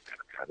was it.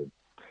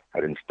 I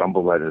didn't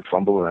stumble, I didn't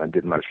fumble, and I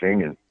did my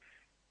thing, and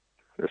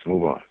let's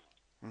move on.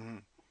 Mm-hmm.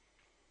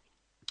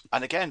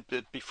 And again,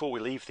 before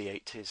we leave the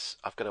 80s,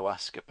 I've got to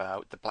ask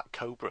about the Black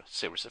Cobra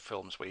series of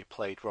films where you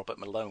played Robert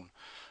Malone.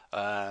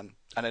 And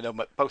I know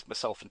both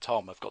myself and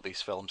Tom have got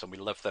these films and we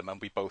love them, and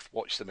we both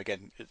watched them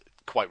again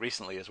quite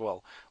recently as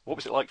well. What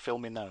was it like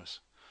filming those?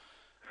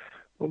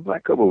 Well,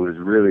 Black Cobra was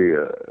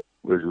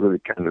really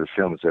kind of the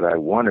films that I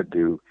want to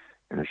do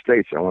in the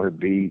States. I want to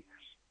be,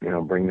 you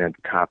know, bring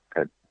that cop,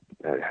 that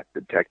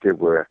detective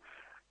where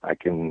I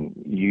can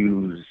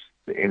use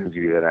the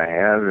energy that I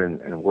have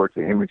and work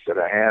the image that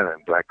I have,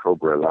 and Black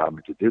Cobra allowed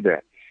me to do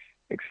that.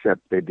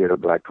 Except they did a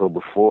Black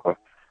Cobra 4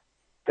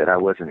 that I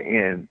wasn't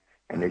in,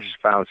 and they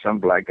found some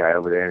black guy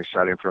over there and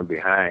shot him from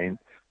behind,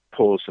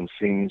 pulled some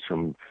scenes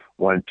from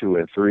 1, 2,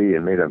 and 3,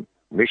 and made a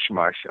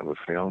mishmash of a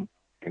film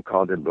and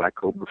called it Black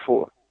Cobra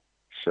 4.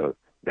 So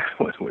that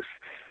one was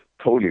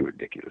totally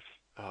ridiculous.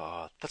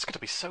 Oh, that's going to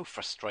be so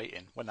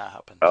frustrating when that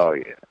happens. Oh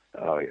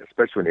yeah,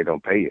 especially when they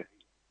don't pay you.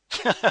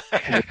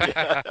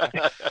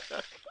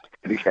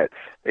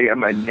 They got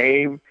my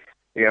name.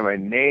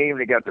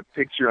 They got the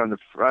picture on the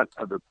front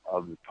of the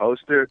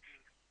poster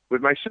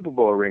with my Super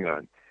Bowl ring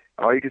on.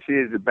 All you can see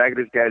is the back of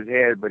this guy's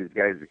head, but he's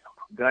got his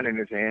gun in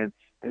his hand,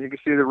 and you can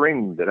see the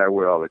ring that I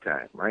wear all the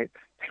time, right?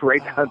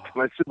 Right down to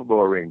my Super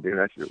Bowl ring, dude.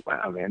 I said,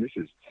 wow, man, this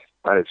is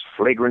about as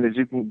flagrant as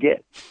you can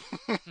get.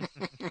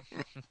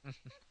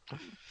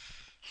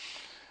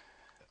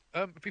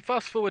 If we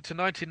fast forward to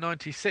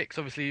 1996,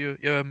 obviously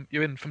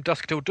you're in From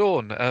Dusk Till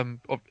Dawn,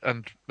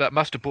 and that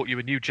must have brought you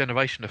a new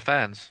generation of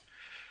fans.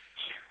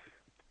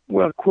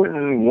 Well,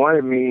 Quentin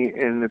wanted me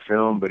in the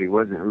film, but he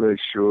wasn't really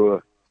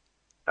sure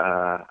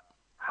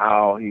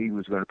how he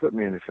was going to put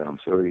me in the film.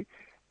 So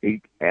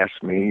he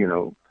asked me, you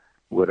know,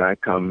 would I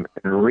come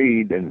and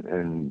read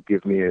and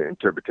give me an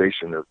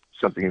interpretation of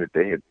something that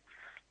they had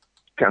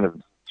kind of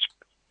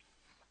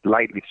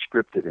lightly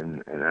scripted,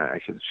 and I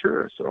said,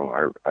 sure.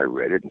 So I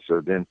read it, and so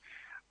then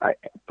I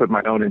put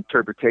my own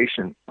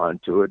interpretation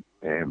onto it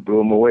and blew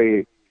them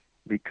away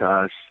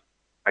because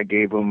I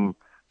gave them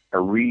a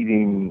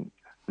reading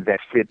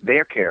that fit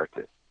their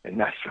character and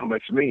not so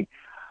much me,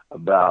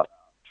 about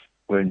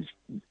when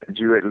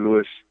Juliette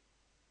Lewis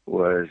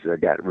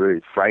got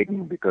really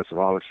frightened because of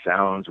all the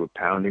sounds were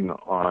pounding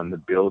on the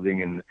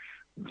building and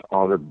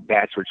all the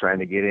bats were trying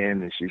to get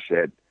in, and she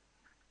said,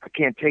 I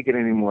can't take it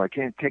anymore. I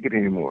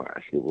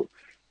said, well,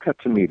 cut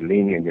to me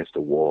leaning against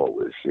the wall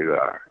with a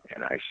cigar.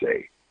 And I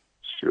say,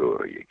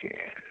 sure you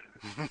can.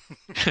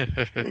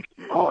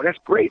 Oh, that's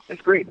great.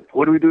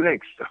 What do we do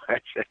next? So I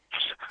said,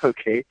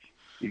 okay,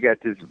 you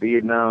got this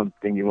Vietnam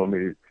thing you want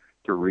me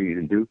to read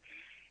and do?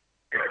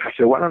 I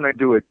said, why don't I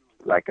do it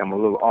like I'm a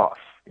little off?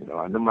 You know,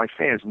 I know my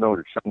fans know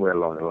that somewhere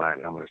along the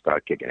line I'm going to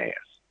start kicking ass.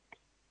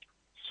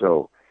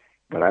 So,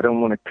 but I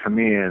don't want to come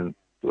in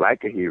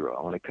like a hero.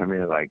 I want to come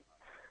in like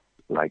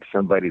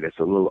somebody that's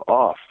a little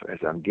off as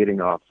I'm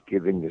getting off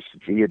giving this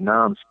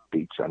Vietnam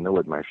speech. I know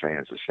what my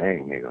fans are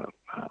saying. They go,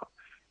 wow,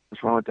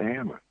 what's wrong with the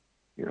Hammer?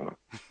 You know,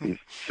 he's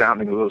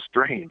sounding a little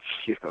strange.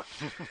 You know,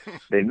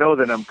 they know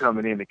that I'm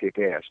coming in to kick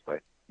ass,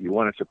 but you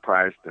want to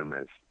surprise them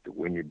as to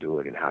when you do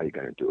it and how you're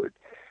going to do it.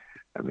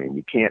 I mean,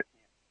 you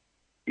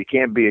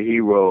can't be a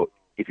hero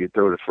if you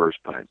throw the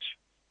first punch.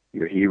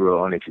 You're a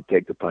hero only if you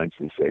take the punch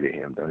and say to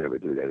him, don't ever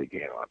do that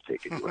again or I'm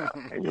taking you out,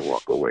 and you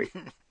walk away.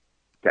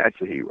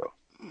 That's a hero.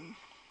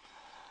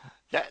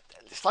 Yeah,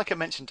 it's like I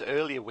mentioned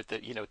earlier with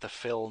the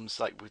films,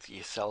 like with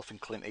yourself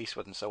and Clint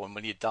Eastwood and so on,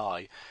 when you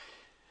die.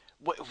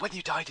 When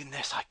you died in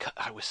this,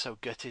 I was so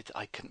gutted,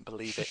 I couldn't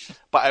believe it.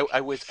 But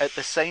I was, at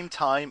the same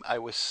time, I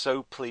was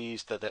so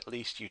pleased that at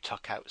least you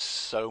took out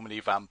so many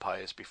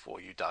vampires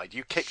before you died.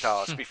 You kicked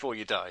ass before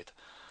you died.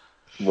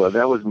 Well,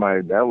 that was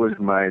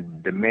my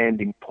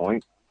demanding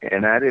point,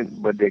 and I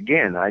didn't. But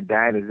again, I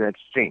died as that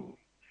thing.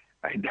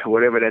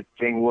 Whatever that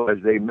thing was,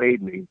 they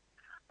made me.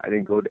 I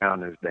didn't go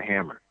down as the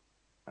Hammer.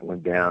 I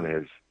went down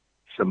as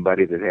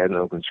somebody that had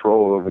no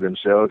control over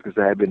themselves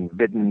because I had been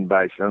bitten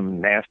by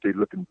some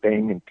nasty-looking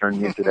thing and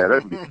turned me into that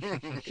ugly.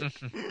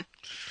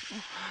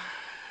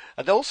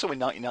 And also in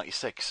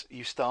 1996,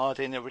 you starred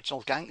in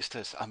Original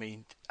Gangsters. I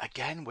mean,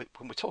 again, when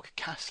we're talking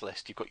cast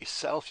list, you've got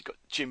yourself, you've got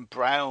Jim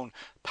Brown,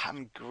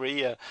 Pam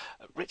Grier,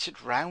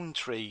 Richard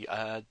Roundtree.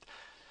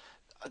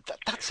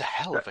 That's a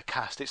hell of a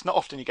cast. It's not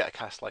often you get a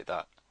cast like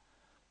that.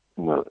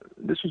 Well,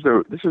 this is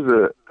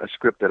a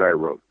script that I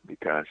wrote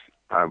because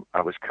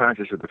I was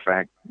conscious of the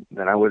fact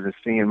that I wasn't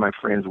seeing my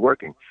friends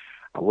working.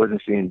 I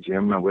wasn't seeing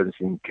Jim. I wasn't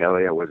seeing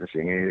Kelly. I wasn't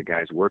seeing any of the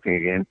guys working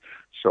again.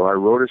 So I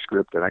wrote a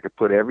script that I could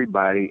put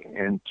everybody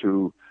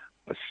into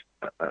a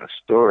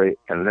story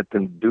and let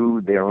them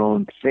do their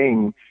own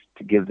thing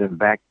to give them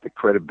back the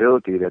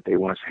credibility that they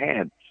once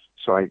had.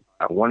 So I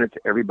wanted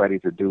everybody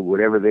to do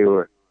whatever they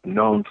were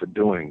known for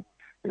doing,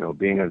 you know,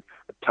 being a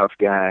tough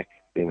guy,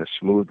 being a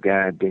smooth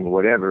guy, being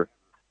whatever.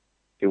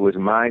 It was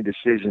my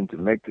decision to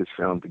make this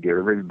film to get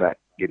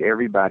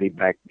everybody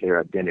back their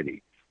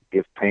identity.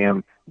 Give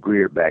Pam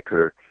Grier back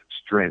her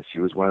strength. She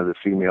was one of the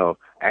female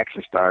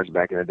action stars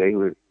back in the day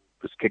who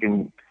was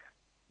kicking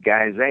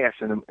guys' ass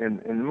in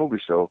the movie.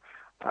 So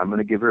I'm going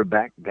to give her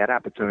back that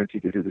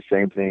opportunity to do the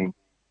same thing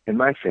in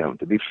my film,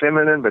 to be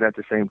feminine, but at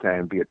the same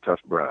time be a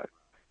tough broad.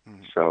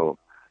 Mm-hmm. So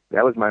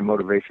that was my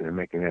motivation in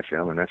making that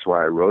film, and that's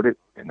why I wrote it,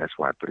 and that's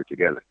why I put it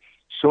together.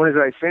 As soon as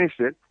I finished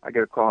it, I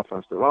get a call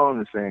from Stallone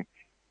and saying,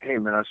 hey,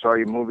 man, I saw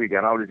your movie,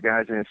 got all these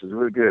guys in it. This is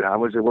really good. How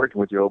was it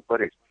working with your old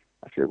buddies?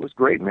 I said, it was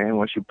great, man.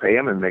 Once you pay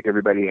them and make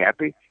everybody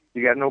happy,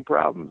 you got no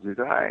problems. He said,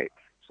 all right.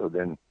 So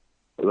then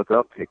I look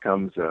up, here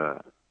comes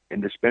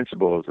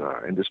Indispensables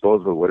or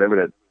Indisposable, whatever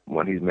that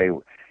one he's made.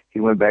 He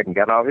went back and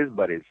got all his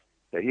buddies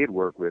that he had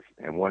worked with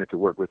and wanted to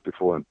work with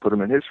before and put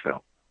them in his film.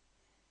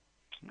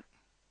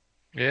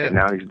 Yeah. And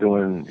now he's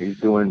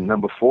doing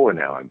number 4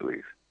 now, I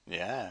believe.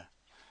 Yeah.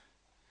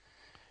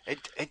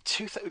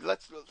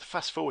 Let's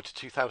fast forward to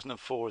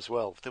 2004 as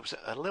well. There was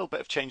a little bit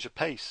of change of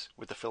pace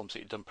with the films that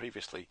you'd done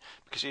previously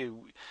because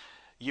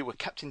you were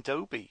Captain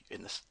Dobie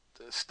in the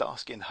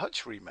Starsky and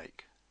Hutch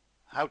remake.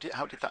 How did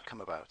that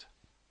come about?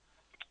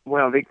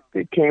 Well,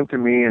 they came to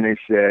me and they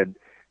said,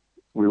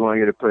 we want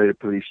you to play the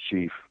police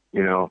chief.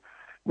 You know,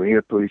 we need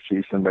a police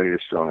chief, somebody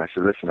that's strong. I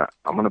said, listen,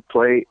 I'm going to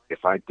play.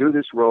 If I do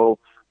this role,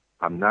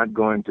 I'm not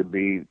going to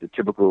be the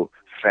typical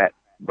fat,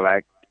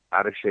 black,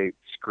 out of shape,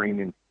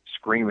 screaming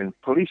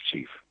police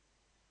chief.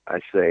 I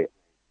say,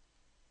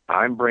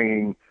 I'm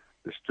bringing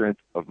the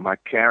strength of my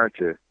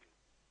character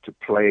to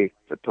play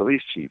the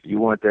police chief. You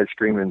want that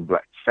screaming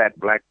fat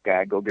black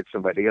guy, go get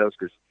somebody else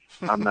because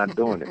I'm not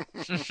doing it.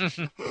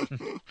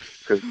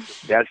 Because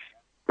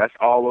that's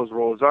all those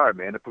roles are,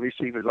 man. The police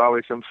chief is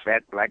always some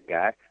fat black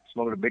guy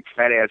smoking a big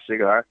fat ass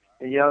cigar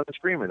and yelling and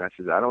screaming. I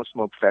said, I don't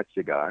smoke fat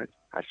cigars.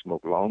 I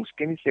smoke long,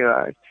 skinny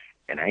cigars,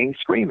 and I ain't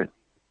screaming.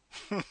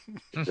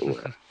 So,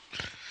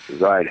 all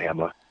right,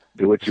 Hammer,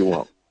 do what you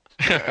want.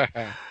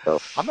 So,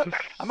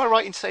 am I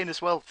right in saying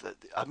as well that,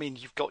 I mean,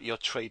 you've got your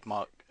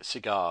trademark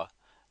cigar.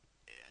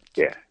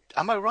 Yeah.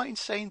 Am I right in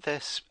saying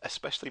they're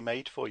especially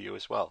made for you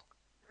as well?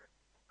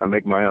 I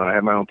make my own. I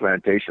have my own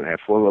plantation. I have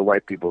 4 little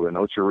white people in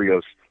Ocho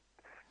Rios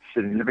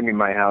living in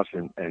my house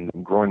and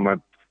growing my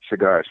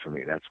cigars for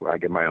me. That's where I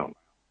get my own.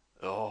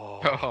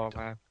 Oh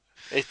man.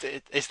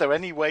 Is there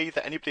any way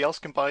that anybody else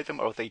can buy them,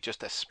 or are they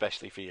just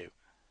especially for you?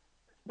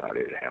 Not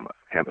it,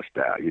 Hammer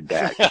style. You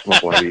die. You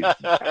smoke one of these.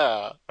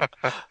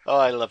 Oh,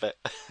 I love it.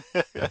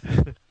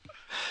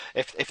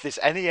 If there's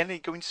any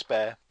going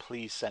spare,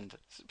 please send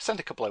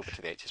a couple over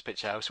to the 80s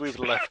Picture House. We would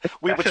love.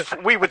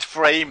 We would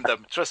frame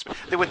them. Trust me,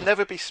 they would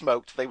never be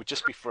smoked. They would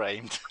just be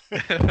framed.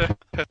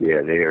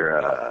 Yeah,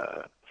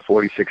 they're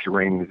 46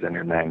 rings and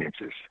they're 9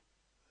 inches.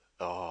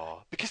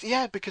 Oh, because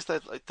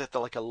they're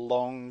like a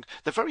long.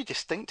 They're very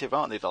distinctive,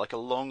 aren't they? They're like a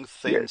long,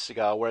 thin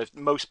cigar. Whereas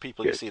most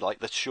people you see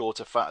like the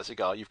shorter, fatter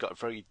cigar, you've got a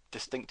very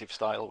distinctive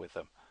style with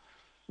them.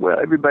 Well,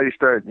 everybody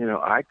started,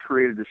 I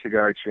created the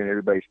cigar trend.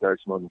 Everybody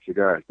started smoking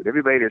cigars. But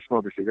everybody that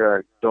smokes a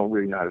cigar don't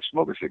really know how to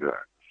smoke a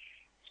cigar.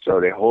 So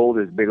they hold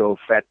this big old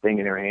fat thing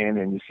in their hand,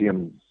 and you see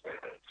them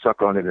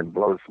suck on it and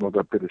blow the smoke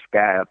up to the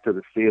sky, up to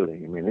the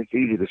ceiling. I mean, it's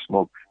easy to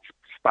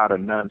spot a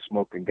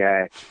non-smoking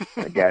guy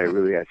and a guy that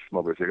really has to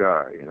smoke a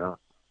cigar,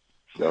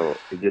 So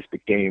it just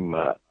became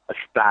a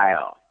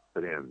style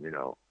for them,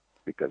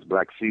 because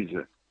Black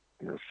Caesar,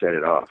 set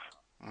it off.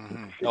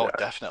 Mm-hmm. Oh,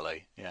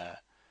 definitely, yeah.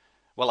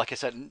 Well, like I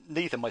said,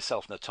 neither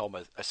myself nor Tom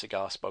are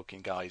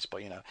cigar-smoking guys,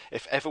 but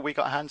if ever we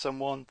got hands on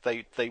one,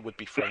 they would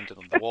be framed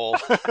on the wall.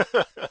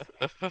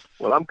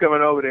 Well, I'm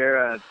coming over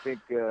there. I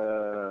think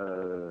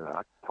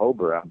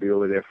October. I'll be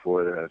over there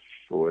for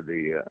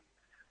the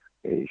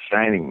a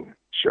signing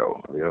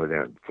show. I'll be over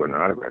there for an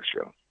autograph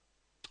show.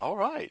 All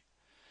right.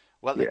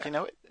 Well,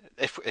 yeah.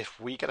 If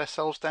we get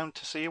ourselves down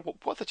to see you, what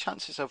are the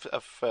chances of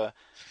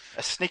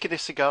sneaking a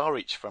cigar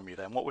each from you?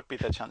 Then, what would be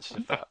the chances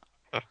of that?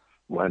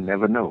 One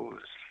never knows.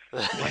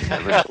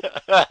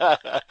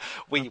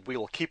 We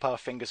will keep our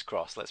fingers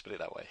crossed. Let's put it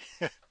that way.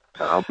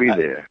 I'll be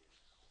there.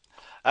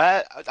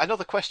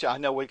 Another question. I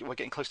know we're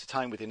getting close to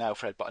time with you now,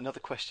 Fred, but another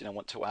question I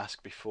want to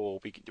ask before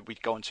we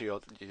go into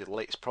your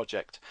latest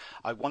project.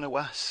 I want to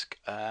ask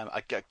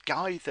a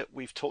guy that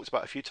we've talked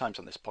about a few times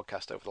on this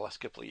podcast over the last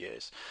couple of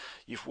years.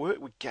 You've worked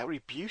with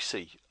Gary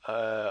Busey,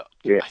 I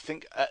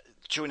think,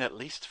 during at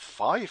least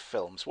 5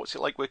 films. What's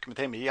it like working with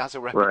him? He has a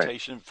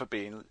reputation for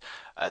being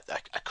a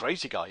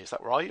crazy guy. Is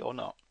that right or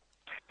not?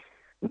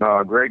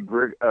 No, Gary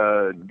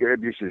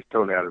Busey is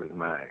totally out of his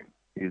mind.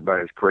 He's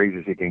about as crazy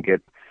as he can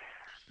get.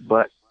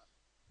 But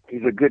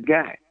he's a good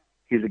guy.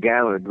 He's a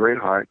guy with a great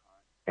heart.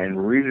 And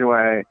the reason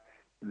why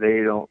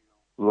they don't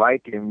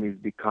like him is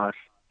because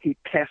he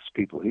tests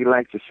people. He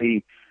likes to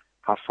see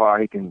how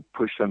far he can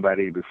push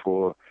somebody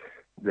before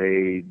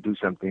they do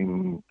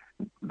something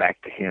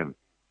back to him.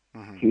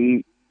 Mm-hmm.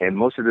 He and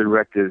most of the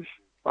directors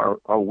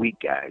are weak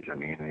guys. I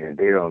mean,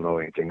 they don't know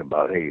anything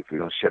about, hey, if you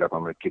don't shut up,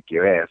 I'm going to kick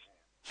your ass.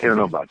 They don't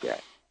know about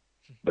that.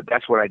 But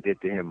that's what I did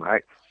to him.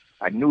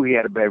 I knew he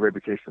had a bad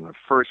reputation. The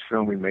first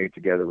film we made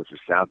together was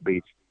South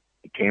Beach.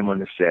 He came on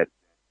the set,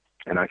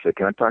 and I said,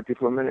 "Can I talk to you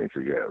for a minute?" He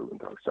said, "Yeah, we can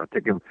talk." So I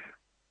took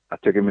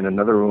him in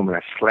another room, and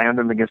I slammed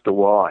him against the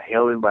wall. I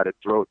held him by the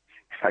throat.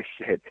 I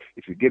said,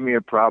 "If you give me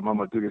a problem, I'm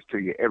gonna do this to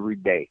you every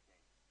day."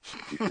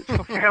 He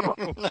said, Hammer,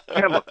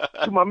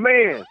 you're my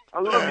man.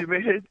 I love you,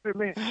 man.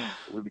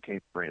 We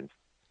became friends.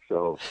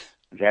 So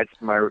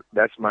that's my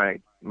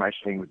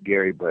thing with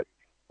Gary, but.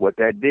 What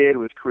that did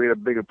was create a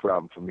bigger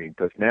problem for me,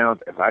 because now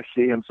if I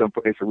see him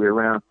someplace that we're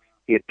around,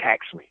 he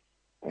attacks me,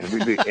 and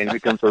it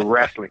becomes a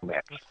wrestling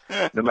match.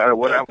 No matter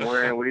what I'm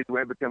wearing, what he's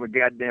wearing, it becomes a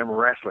goddamn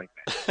wrestling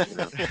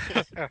match.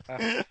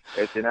 And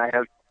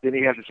then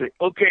he has to say,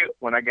 okay,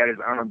 when I got his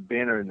arm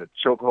bent or in the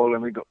chokehold,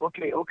 and we go,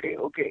 okay.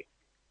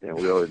 Then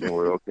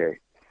we're okay.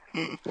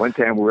 One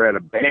time we were at a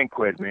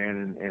banquet,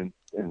 man,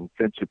 and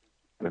since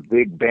in a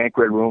big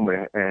banquet room,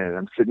 and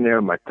I'm sitting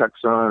there with my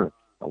tux on,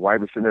 my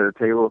wife is sitting at the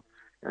table.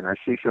 And I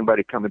see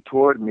somebody coming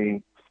toward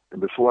me,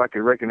 and before I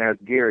could recognize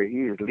Gary,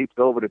 he just leaped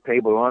over the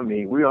table on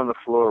me. We're on the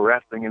floor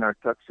wrestling in our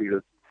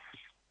tuxedos.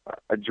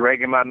 I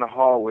drag him out in the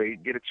hallway,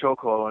 get a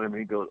chokehold on him, and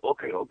he goes,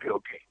 okay.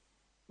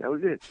 That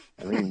was it.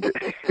 I mean,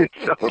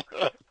 so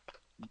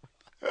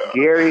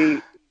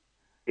Gary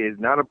is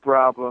not a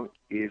problem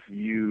if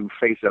you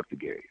face up to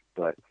Gary,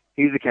 but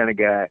he's the kind of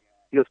guy,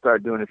 he'll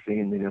start doing a scene,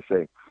 and then he'll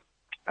say,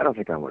 I don't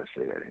think I want to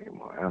say that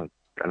anymore.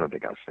 I don't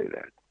think I'll say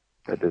that.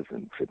 That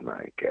doesn't fit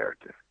my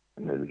character.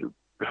 And the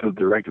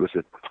director would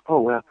say, oh,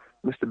 well,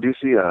 Mr.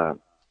 Busey,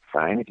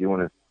 fine. If you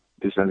want to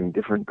do something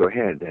different, go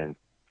ahead. And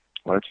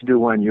why don't you do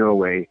one your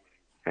way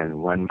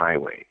and one my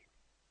way?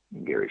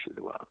 And Gary said,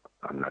 well,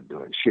 I'm not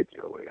doing shit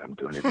your way. I'm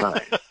doing it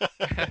mine.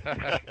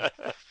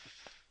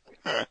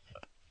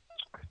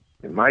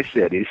 In my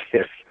set, he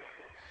says,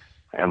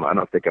 I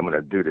don't think I'm going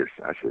to do this.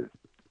 I said,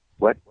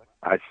 what?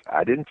 I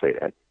didn't say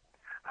that.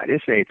 I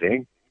didn't say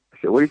anything. I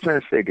said, what are you trying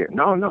to say, Gary?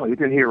 No, you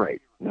didn't hear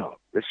right. No,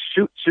 just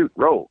shoot,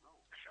 roll.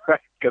 Right,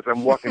 because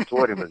I'm walking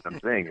toward him as I'm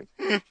saying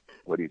it.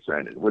 What are you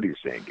saying,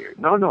 Gary?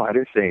 No, I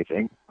didn't say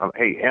anything.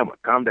 Hey, Hammer,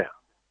 calm down.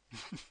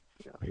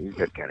 He's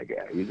that kind of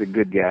guy. He's a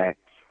good guy,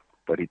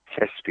 but he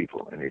tests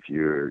people. And if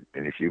you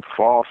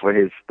fall for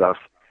his stuff,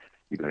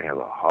 you're gonna have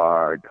a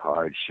hard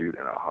shoot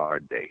and a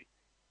hard day.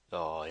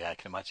 Oh yeah, I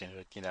can imagine.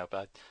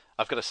 But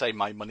I've got to say,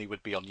 my money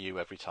would be on you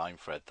every time,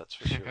 Fred. That's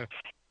for sure.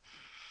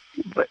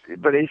 but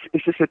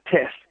it's just a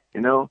test,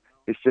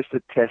 It's just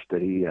a test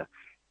that he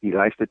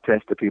likes to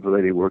test the people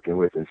that he's working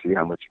with and see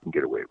how much he can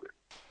get away with.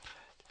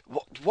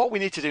 What we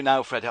need to do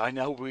now, Fred, I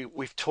know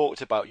we've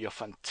talked about your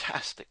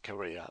fantastic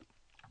career.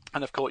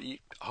 And of course,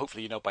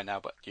 hopefully you know by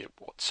now, but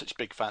such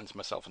big fans,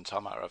 myself and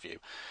Tom, are of you.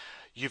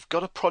 You've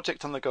got a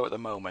project on the go at the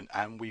moment,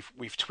 and we've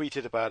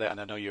tweeted about it,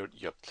 and I know you're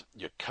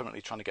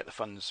currently trying to get the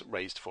funds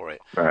raised for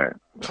it. Right.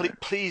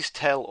 Please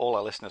tell all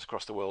our listeners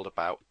across the world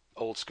about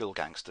Old School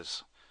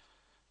Gangsters.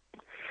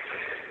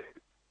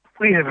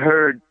 We have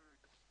heard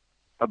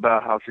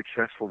about how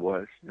successful it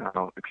was.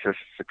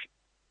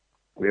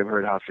 We have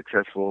heard how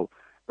successful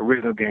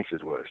Original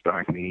Gangsters was,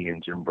 starring me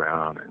and Jim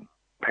Brown and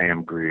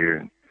Pam Grier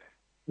and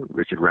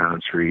Richard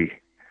Roundtree.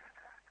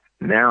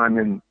 Now I'm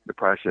in the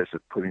process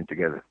of putting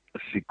together a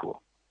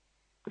sequel.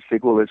 The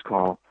sequel is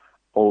called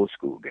Old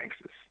School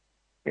Gangsters.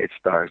 It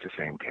stars the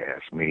same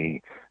cast,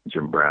 me,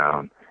 Jim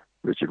Brown,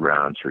 Richard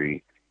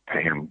Roundtree,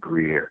 Pam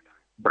Grier,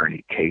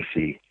 Bernie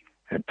Casey,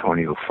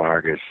 Antonio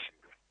Fargas,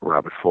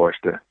 Robert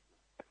Forster.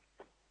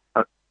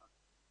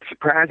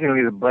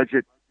 Surprisingly, the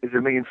budget is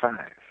 $1.5 million.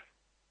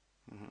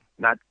 Mm-hmm.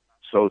 Not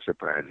so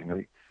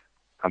surprisingly.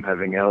 I'm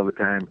having a hell of a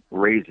time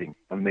raising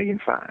 $1.5 million.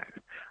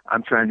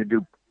 I'm trying to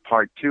do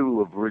part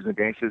 2 of Original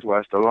Gangsters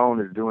while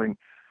Stallone is doing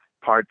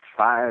part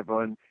 5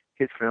 on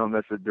his film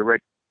that's a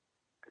direct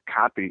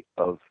copy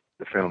of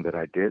the film that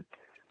I did.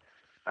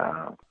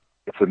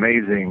 It's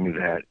amazing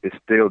that it's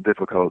still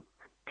difficult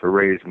to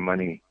raise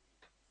money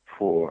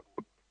for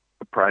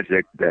a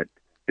project that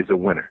is a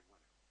winner.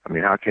 I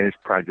mean, how can this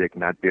project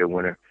not be a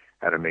winner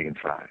at $1.5 million?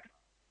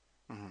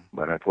 Mm-hmm.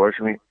 But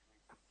unfortunately,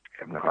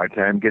 I'm having a hard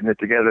time getting it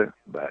together.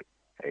 But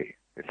hey,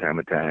 it's time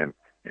of time,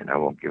 and I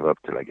won't give up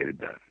till I get it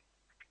done.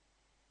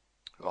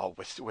 Oh,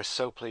 we're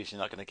so pleased you're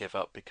not going to give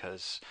up,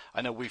 because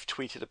I know we've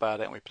tweeted about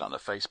it and we put it on our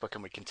Facebook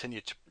and we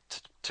continue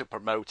to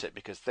promote it,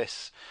 because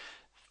this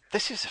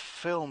is a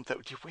film that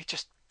we're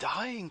just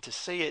dying to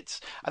see.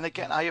 And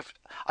again, I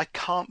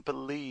can't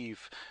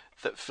believe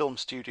that film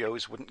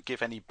studios wouldn't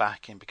give any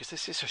backing, because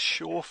this is a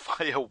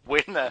surefire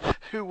winner.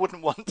 Who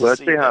wouldn't want to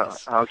see this?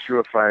 Let's see how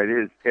surefire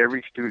it is.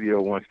 Every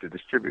studio wants to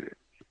distribute it.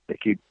 They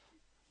keep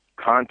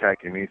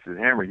contacting me and says,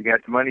 Hammer, you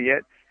got the money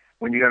yet?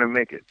 When you going to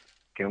make it?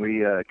 Can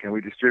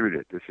we distribute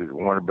it? This is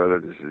Warner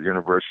Brothers. This is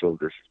Universal.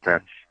 This is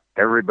Pat.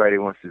 Everybody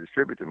wants to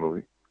distribute the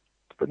movie,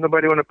 but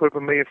nobody want to put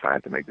up $1.5 million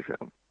to make the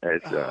film.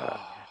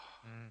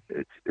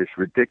 It's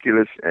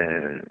ridiculous,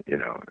 and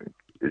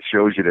it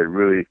shows you that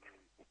really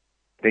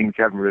things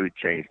haven't really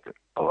changed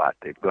a lot.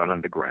 They've gone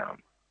underground.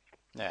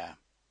 Yeah.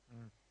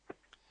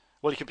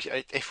 Well,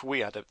 if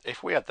we had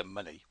the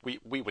money,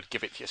 we would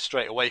give it to you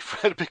straight away,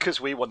 Fred, because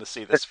we want to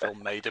see this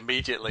film made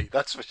immediately.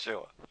 That's for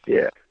sure.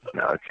 Yeah,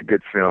 no, it's a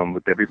good film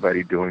with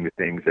everybody doing the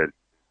things that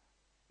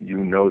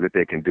you know that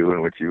they can do,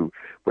 and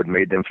what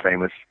made them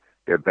famous.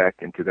 They're back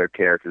into their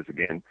characters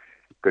again,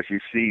 because you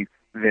see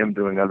them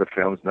doing other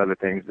films and other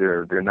things.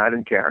 They're not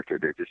in character.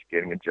 They're just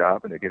getting a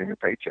job and they're getting a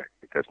paycheck,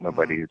 because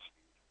nobody is,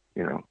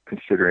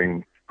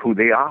 considering who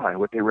they are and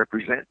what they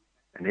represent.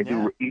 And they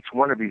do. Each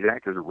one of these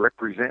actors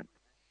represent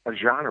a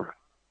genre,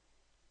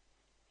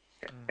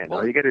 and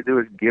all you got to do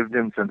is give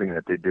them something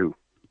that they do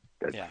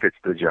that fits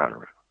the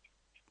genre.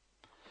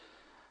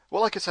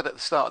 Well, like I said at the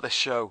start of this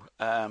show,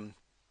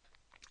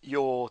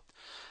 you're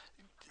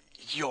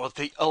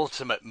the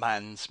ultimate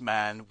man's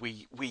man.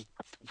 We've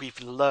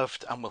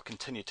loved and will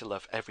continue to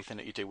love everything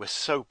that you do. We're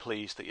so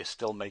pleased that you're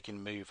still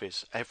making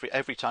movies.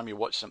 Every time you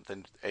watch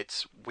something,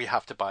 we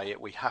have to buy it.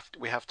 We have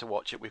to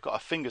watch it. We've got our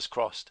fingers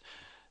crossed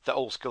that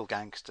Old School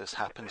Gangsters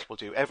happens. We'll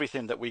do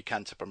everything that we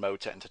can to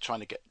promote it and to trying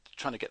to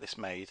get this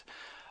made.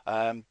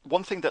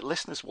 One thing that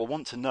listeners will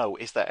want to know,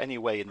 is there any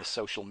way in the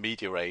social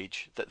media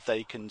age that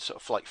they can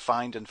sort of like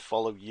find and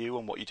follow you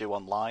and what you do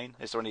online?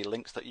 Is there any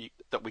links that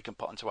we can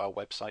put onto our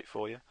website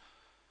for you?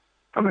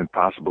 I'm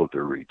impossible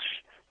to reach.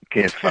 You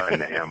can't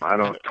find him. I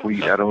don't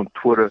tweet. I don't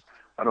Twitter.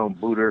 I don't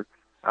booter.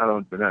 I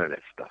don't do none of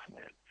that stuff,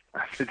 man.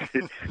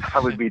 I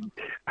would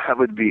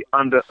be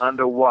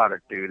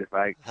underwater, dude, if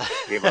I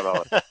gave it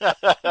all.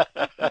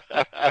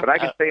 But I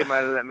can say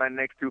my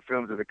next 2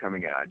 films that are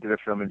coming out. I did a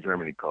film in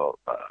Germany called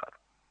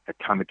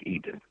Atomic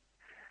Eden,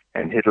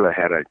 and Hitler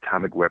had an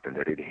atomic weapon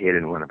that he'd hid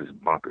in one of his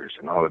bunkers,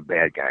 and all the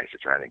bad guys are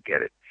trying to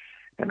get it,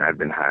 and I've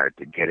been hired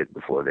to get it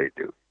before they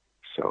do.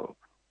 So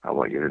I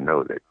want you to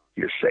know that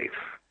you're safe.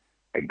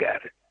 I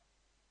got it.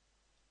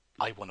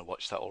 I want to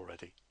watch that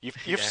already.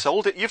 You've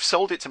sold it. You've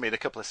sold it to me in a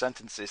couple of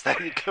sentences.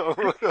 There you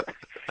go.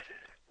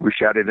 We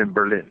shot it in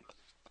Berlin,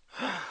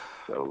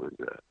 so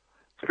it's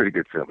a pretty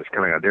good film. It's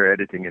coming out. They're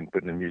editing and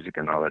putting the music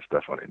and all that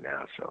stuff on it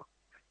now, so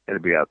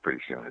it'll be out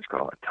pretty soon. It's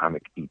called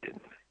Atomic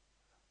Eden.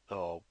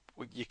 Oh,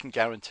 you can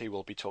guarantee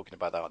we'll be talking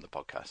about that on the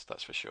podcast.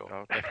 That's for sure.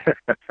 Okay.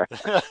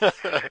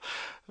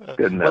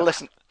 Good enough. Well,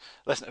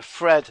 listen,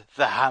 Fred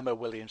the Hammer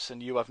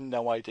Williamson, you have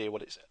no idea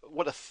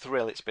what a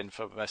thrill it's been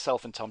for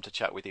myself and Tom to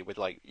chat with you. With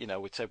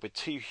we're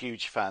 2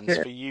 huge fans.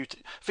 For you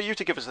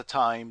to give us the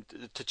time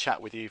to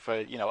chat with you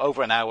for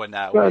over an hour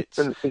now. Well, it's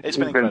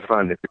been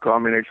fun. If you call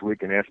me next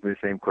week and ask me the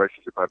same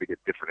questions, you'll probably get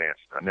different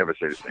answers. I never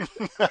say the same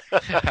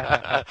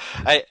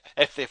thing.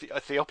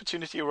 If the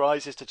opportunity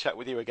arises to chat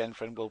with you again,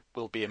 friend,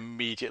 we'll be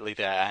immediately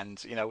there.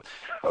 And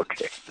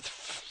okay.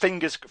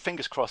 Fingers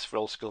crossed for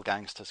Old School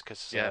Gangsters,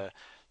 because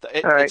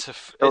it's a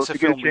film.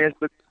 Get a chance,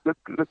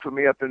 look for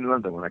me up in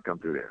London when I come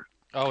through there.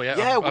 Oh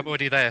yeah, I'm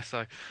already there.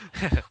 So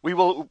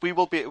we'll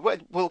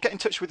get in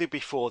touch with you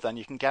before then.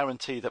 You can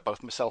guarantee that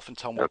both myself and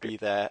Tom will be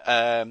there.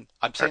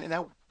 I'm saying it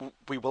now.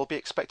 We will be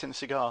expecting a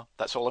cigar.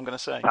 That's all I'm going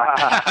to say.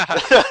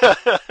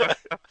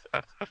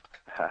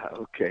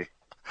 Okay.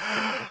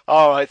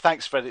 All right,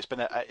 thanks, Fred. It's been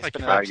an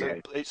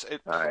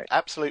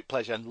absolute Right.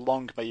 pleasure, and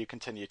long may you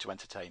continue to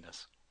entertain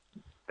us.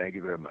 Thank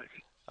you very much.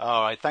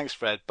 All right. Thanks,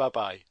 Fred.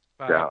 Bye-bye.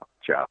 Bye. Ciao,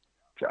 ciao,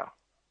 ciao.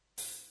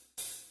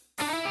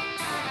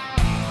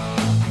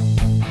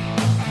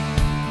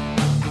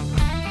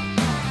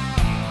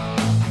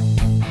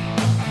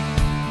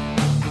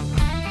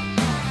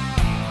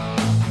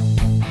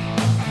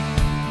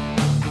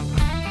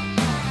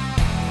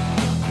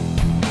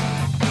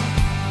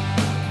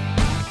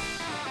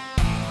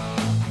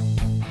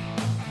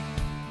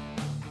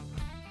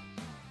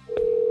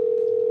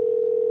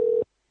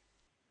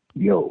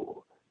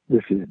 Yo,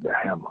 this is the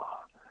Hammer.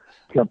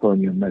 Jump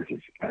on your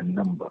message and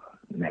number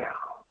now.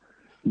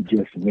 You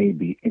just may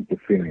be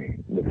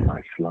interfering with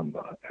my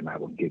slumber, and I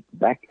will get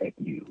back at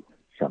you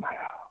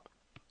somehow.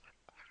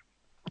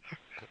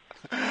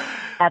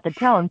 At the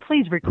tone,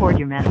 please record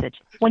your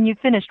message. When you've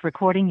finished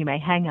recording, you may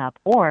hang up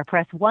or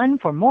press 1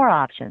 for more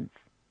options.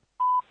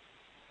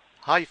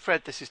 Hi,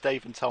 Fred. This is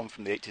Dave and Tom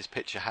from the 80s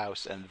Picture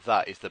House, and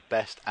that is the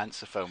best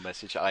answer phone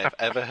message I have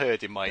ever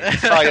heard in my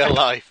entire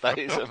life. That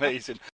is amazing.